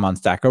is if I'm on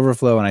Stack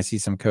Overflow and I see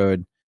some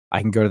code,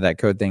 I can go to that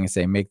code thing and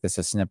say, make this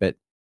a snippet.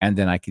 And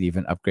then I could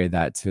even upgrade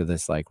that to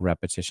this like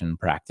repetition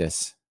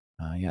practice.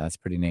 Yeah, that's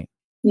pretty neat.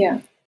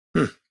 Yeah.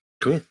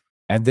 Cool.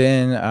 And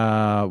then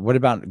what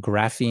about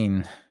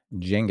graphene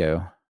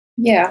Django?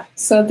 Yeah,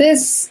 so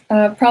this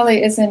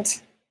probably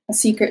isn't a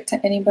secret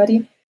to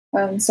anybody.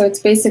 So it's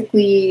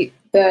basically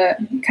the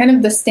kind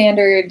of the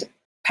standard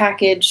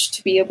package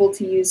to be able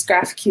to use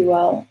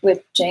GraphQL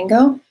with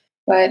Django.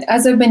 But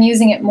as I've been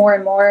using it more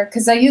and more,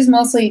 because I use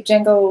mostly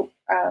Django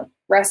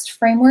REST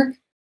framework,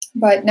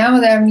 but now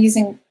that I'm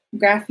using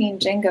Graphene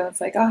Django,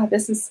 it's like, oh,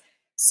 this is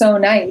so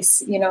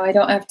nice. You know, I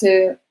don't have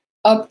to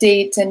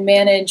update and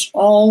manage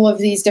all of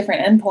these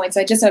different endpoints.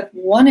 I just have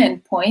one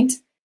endpoint,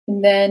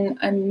 and then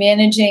I'm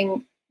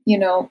managing, you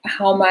know,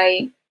 how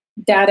my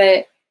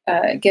data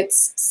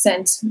gets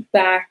sent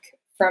back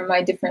from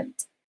my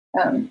different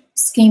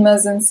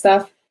schemas and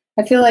stuff.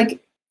 I feel like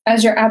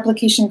as your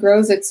application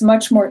grows, it's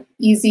much more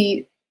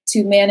easy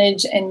to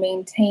manage and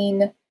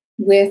maintain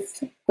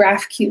with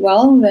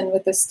GraphQL than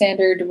with a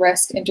standard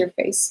REST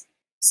interface.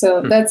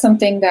 So that's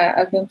something that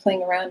I've been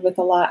playing around with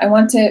a lot. I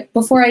want to,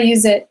 before I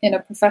use it in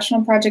a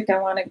professional project, I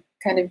want to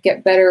kind of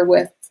get better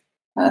with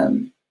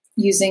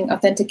using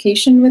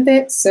authentication with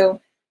it. So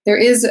there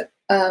is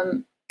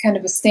kind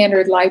of a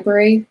standard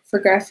library for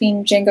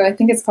Graphene Django. I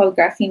think it's called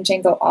Graphene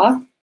Django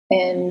Auth,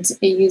 and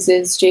it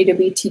uses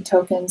JWT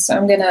tokens. So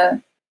I'm going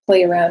to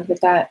play around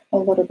with that a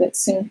little bit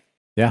soon.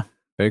 Yeah,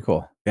 very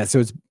cool. Yeah,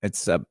 so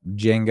it's a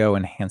Django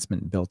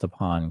enhancement built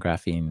upon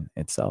Graphene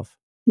itself.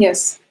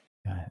 Yes.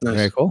 Nice.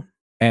 Very cool.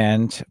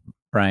 And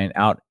Brian,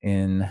 out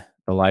in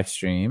the live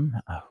stream,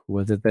 who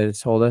was it that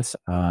told us?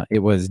 It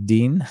was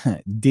Dean.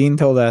 Dean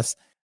told us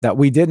that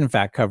we did in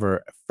fact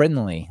cover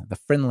the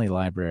friendly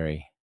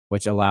library,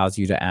 which allows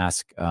you to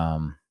ask,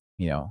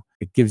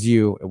 it gives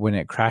you, when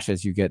it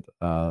crashes, you get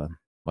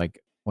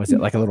like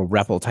a little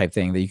REPL type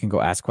thing that you can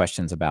go ask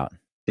questions about.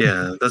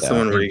 Yeah, that's the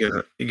one where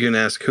you can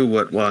ask who,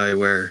 what, why,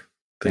 where.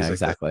 Yeah,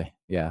 exactly. Like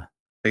yeah.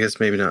 I guess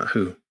maybe not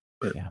who,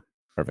 but yeah,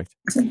 perfect.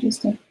 That's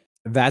interesting.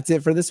 That's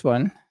it for this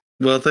one.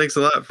 Well, thanks a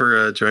lot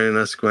for joining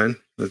us, Gwen.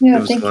 It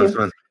was a lot of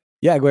fun.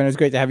 Yeah, Gwen, it was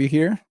great to have you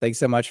here. Thanks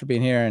so much for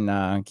being here,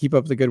 and keep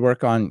up the good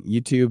work on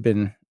YouTube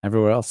and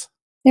everywhere else.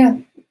 Yeah,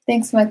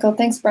 thanks, Michael.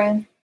 Thanks,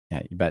 Brian.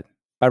 Yeah, you bet.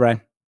 Bye,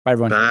 Brian. Bye,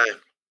 everyone. Bye.